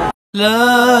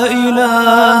 لا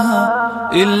إله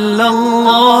إلا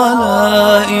الله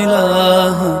لا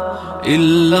إله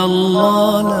إلا الله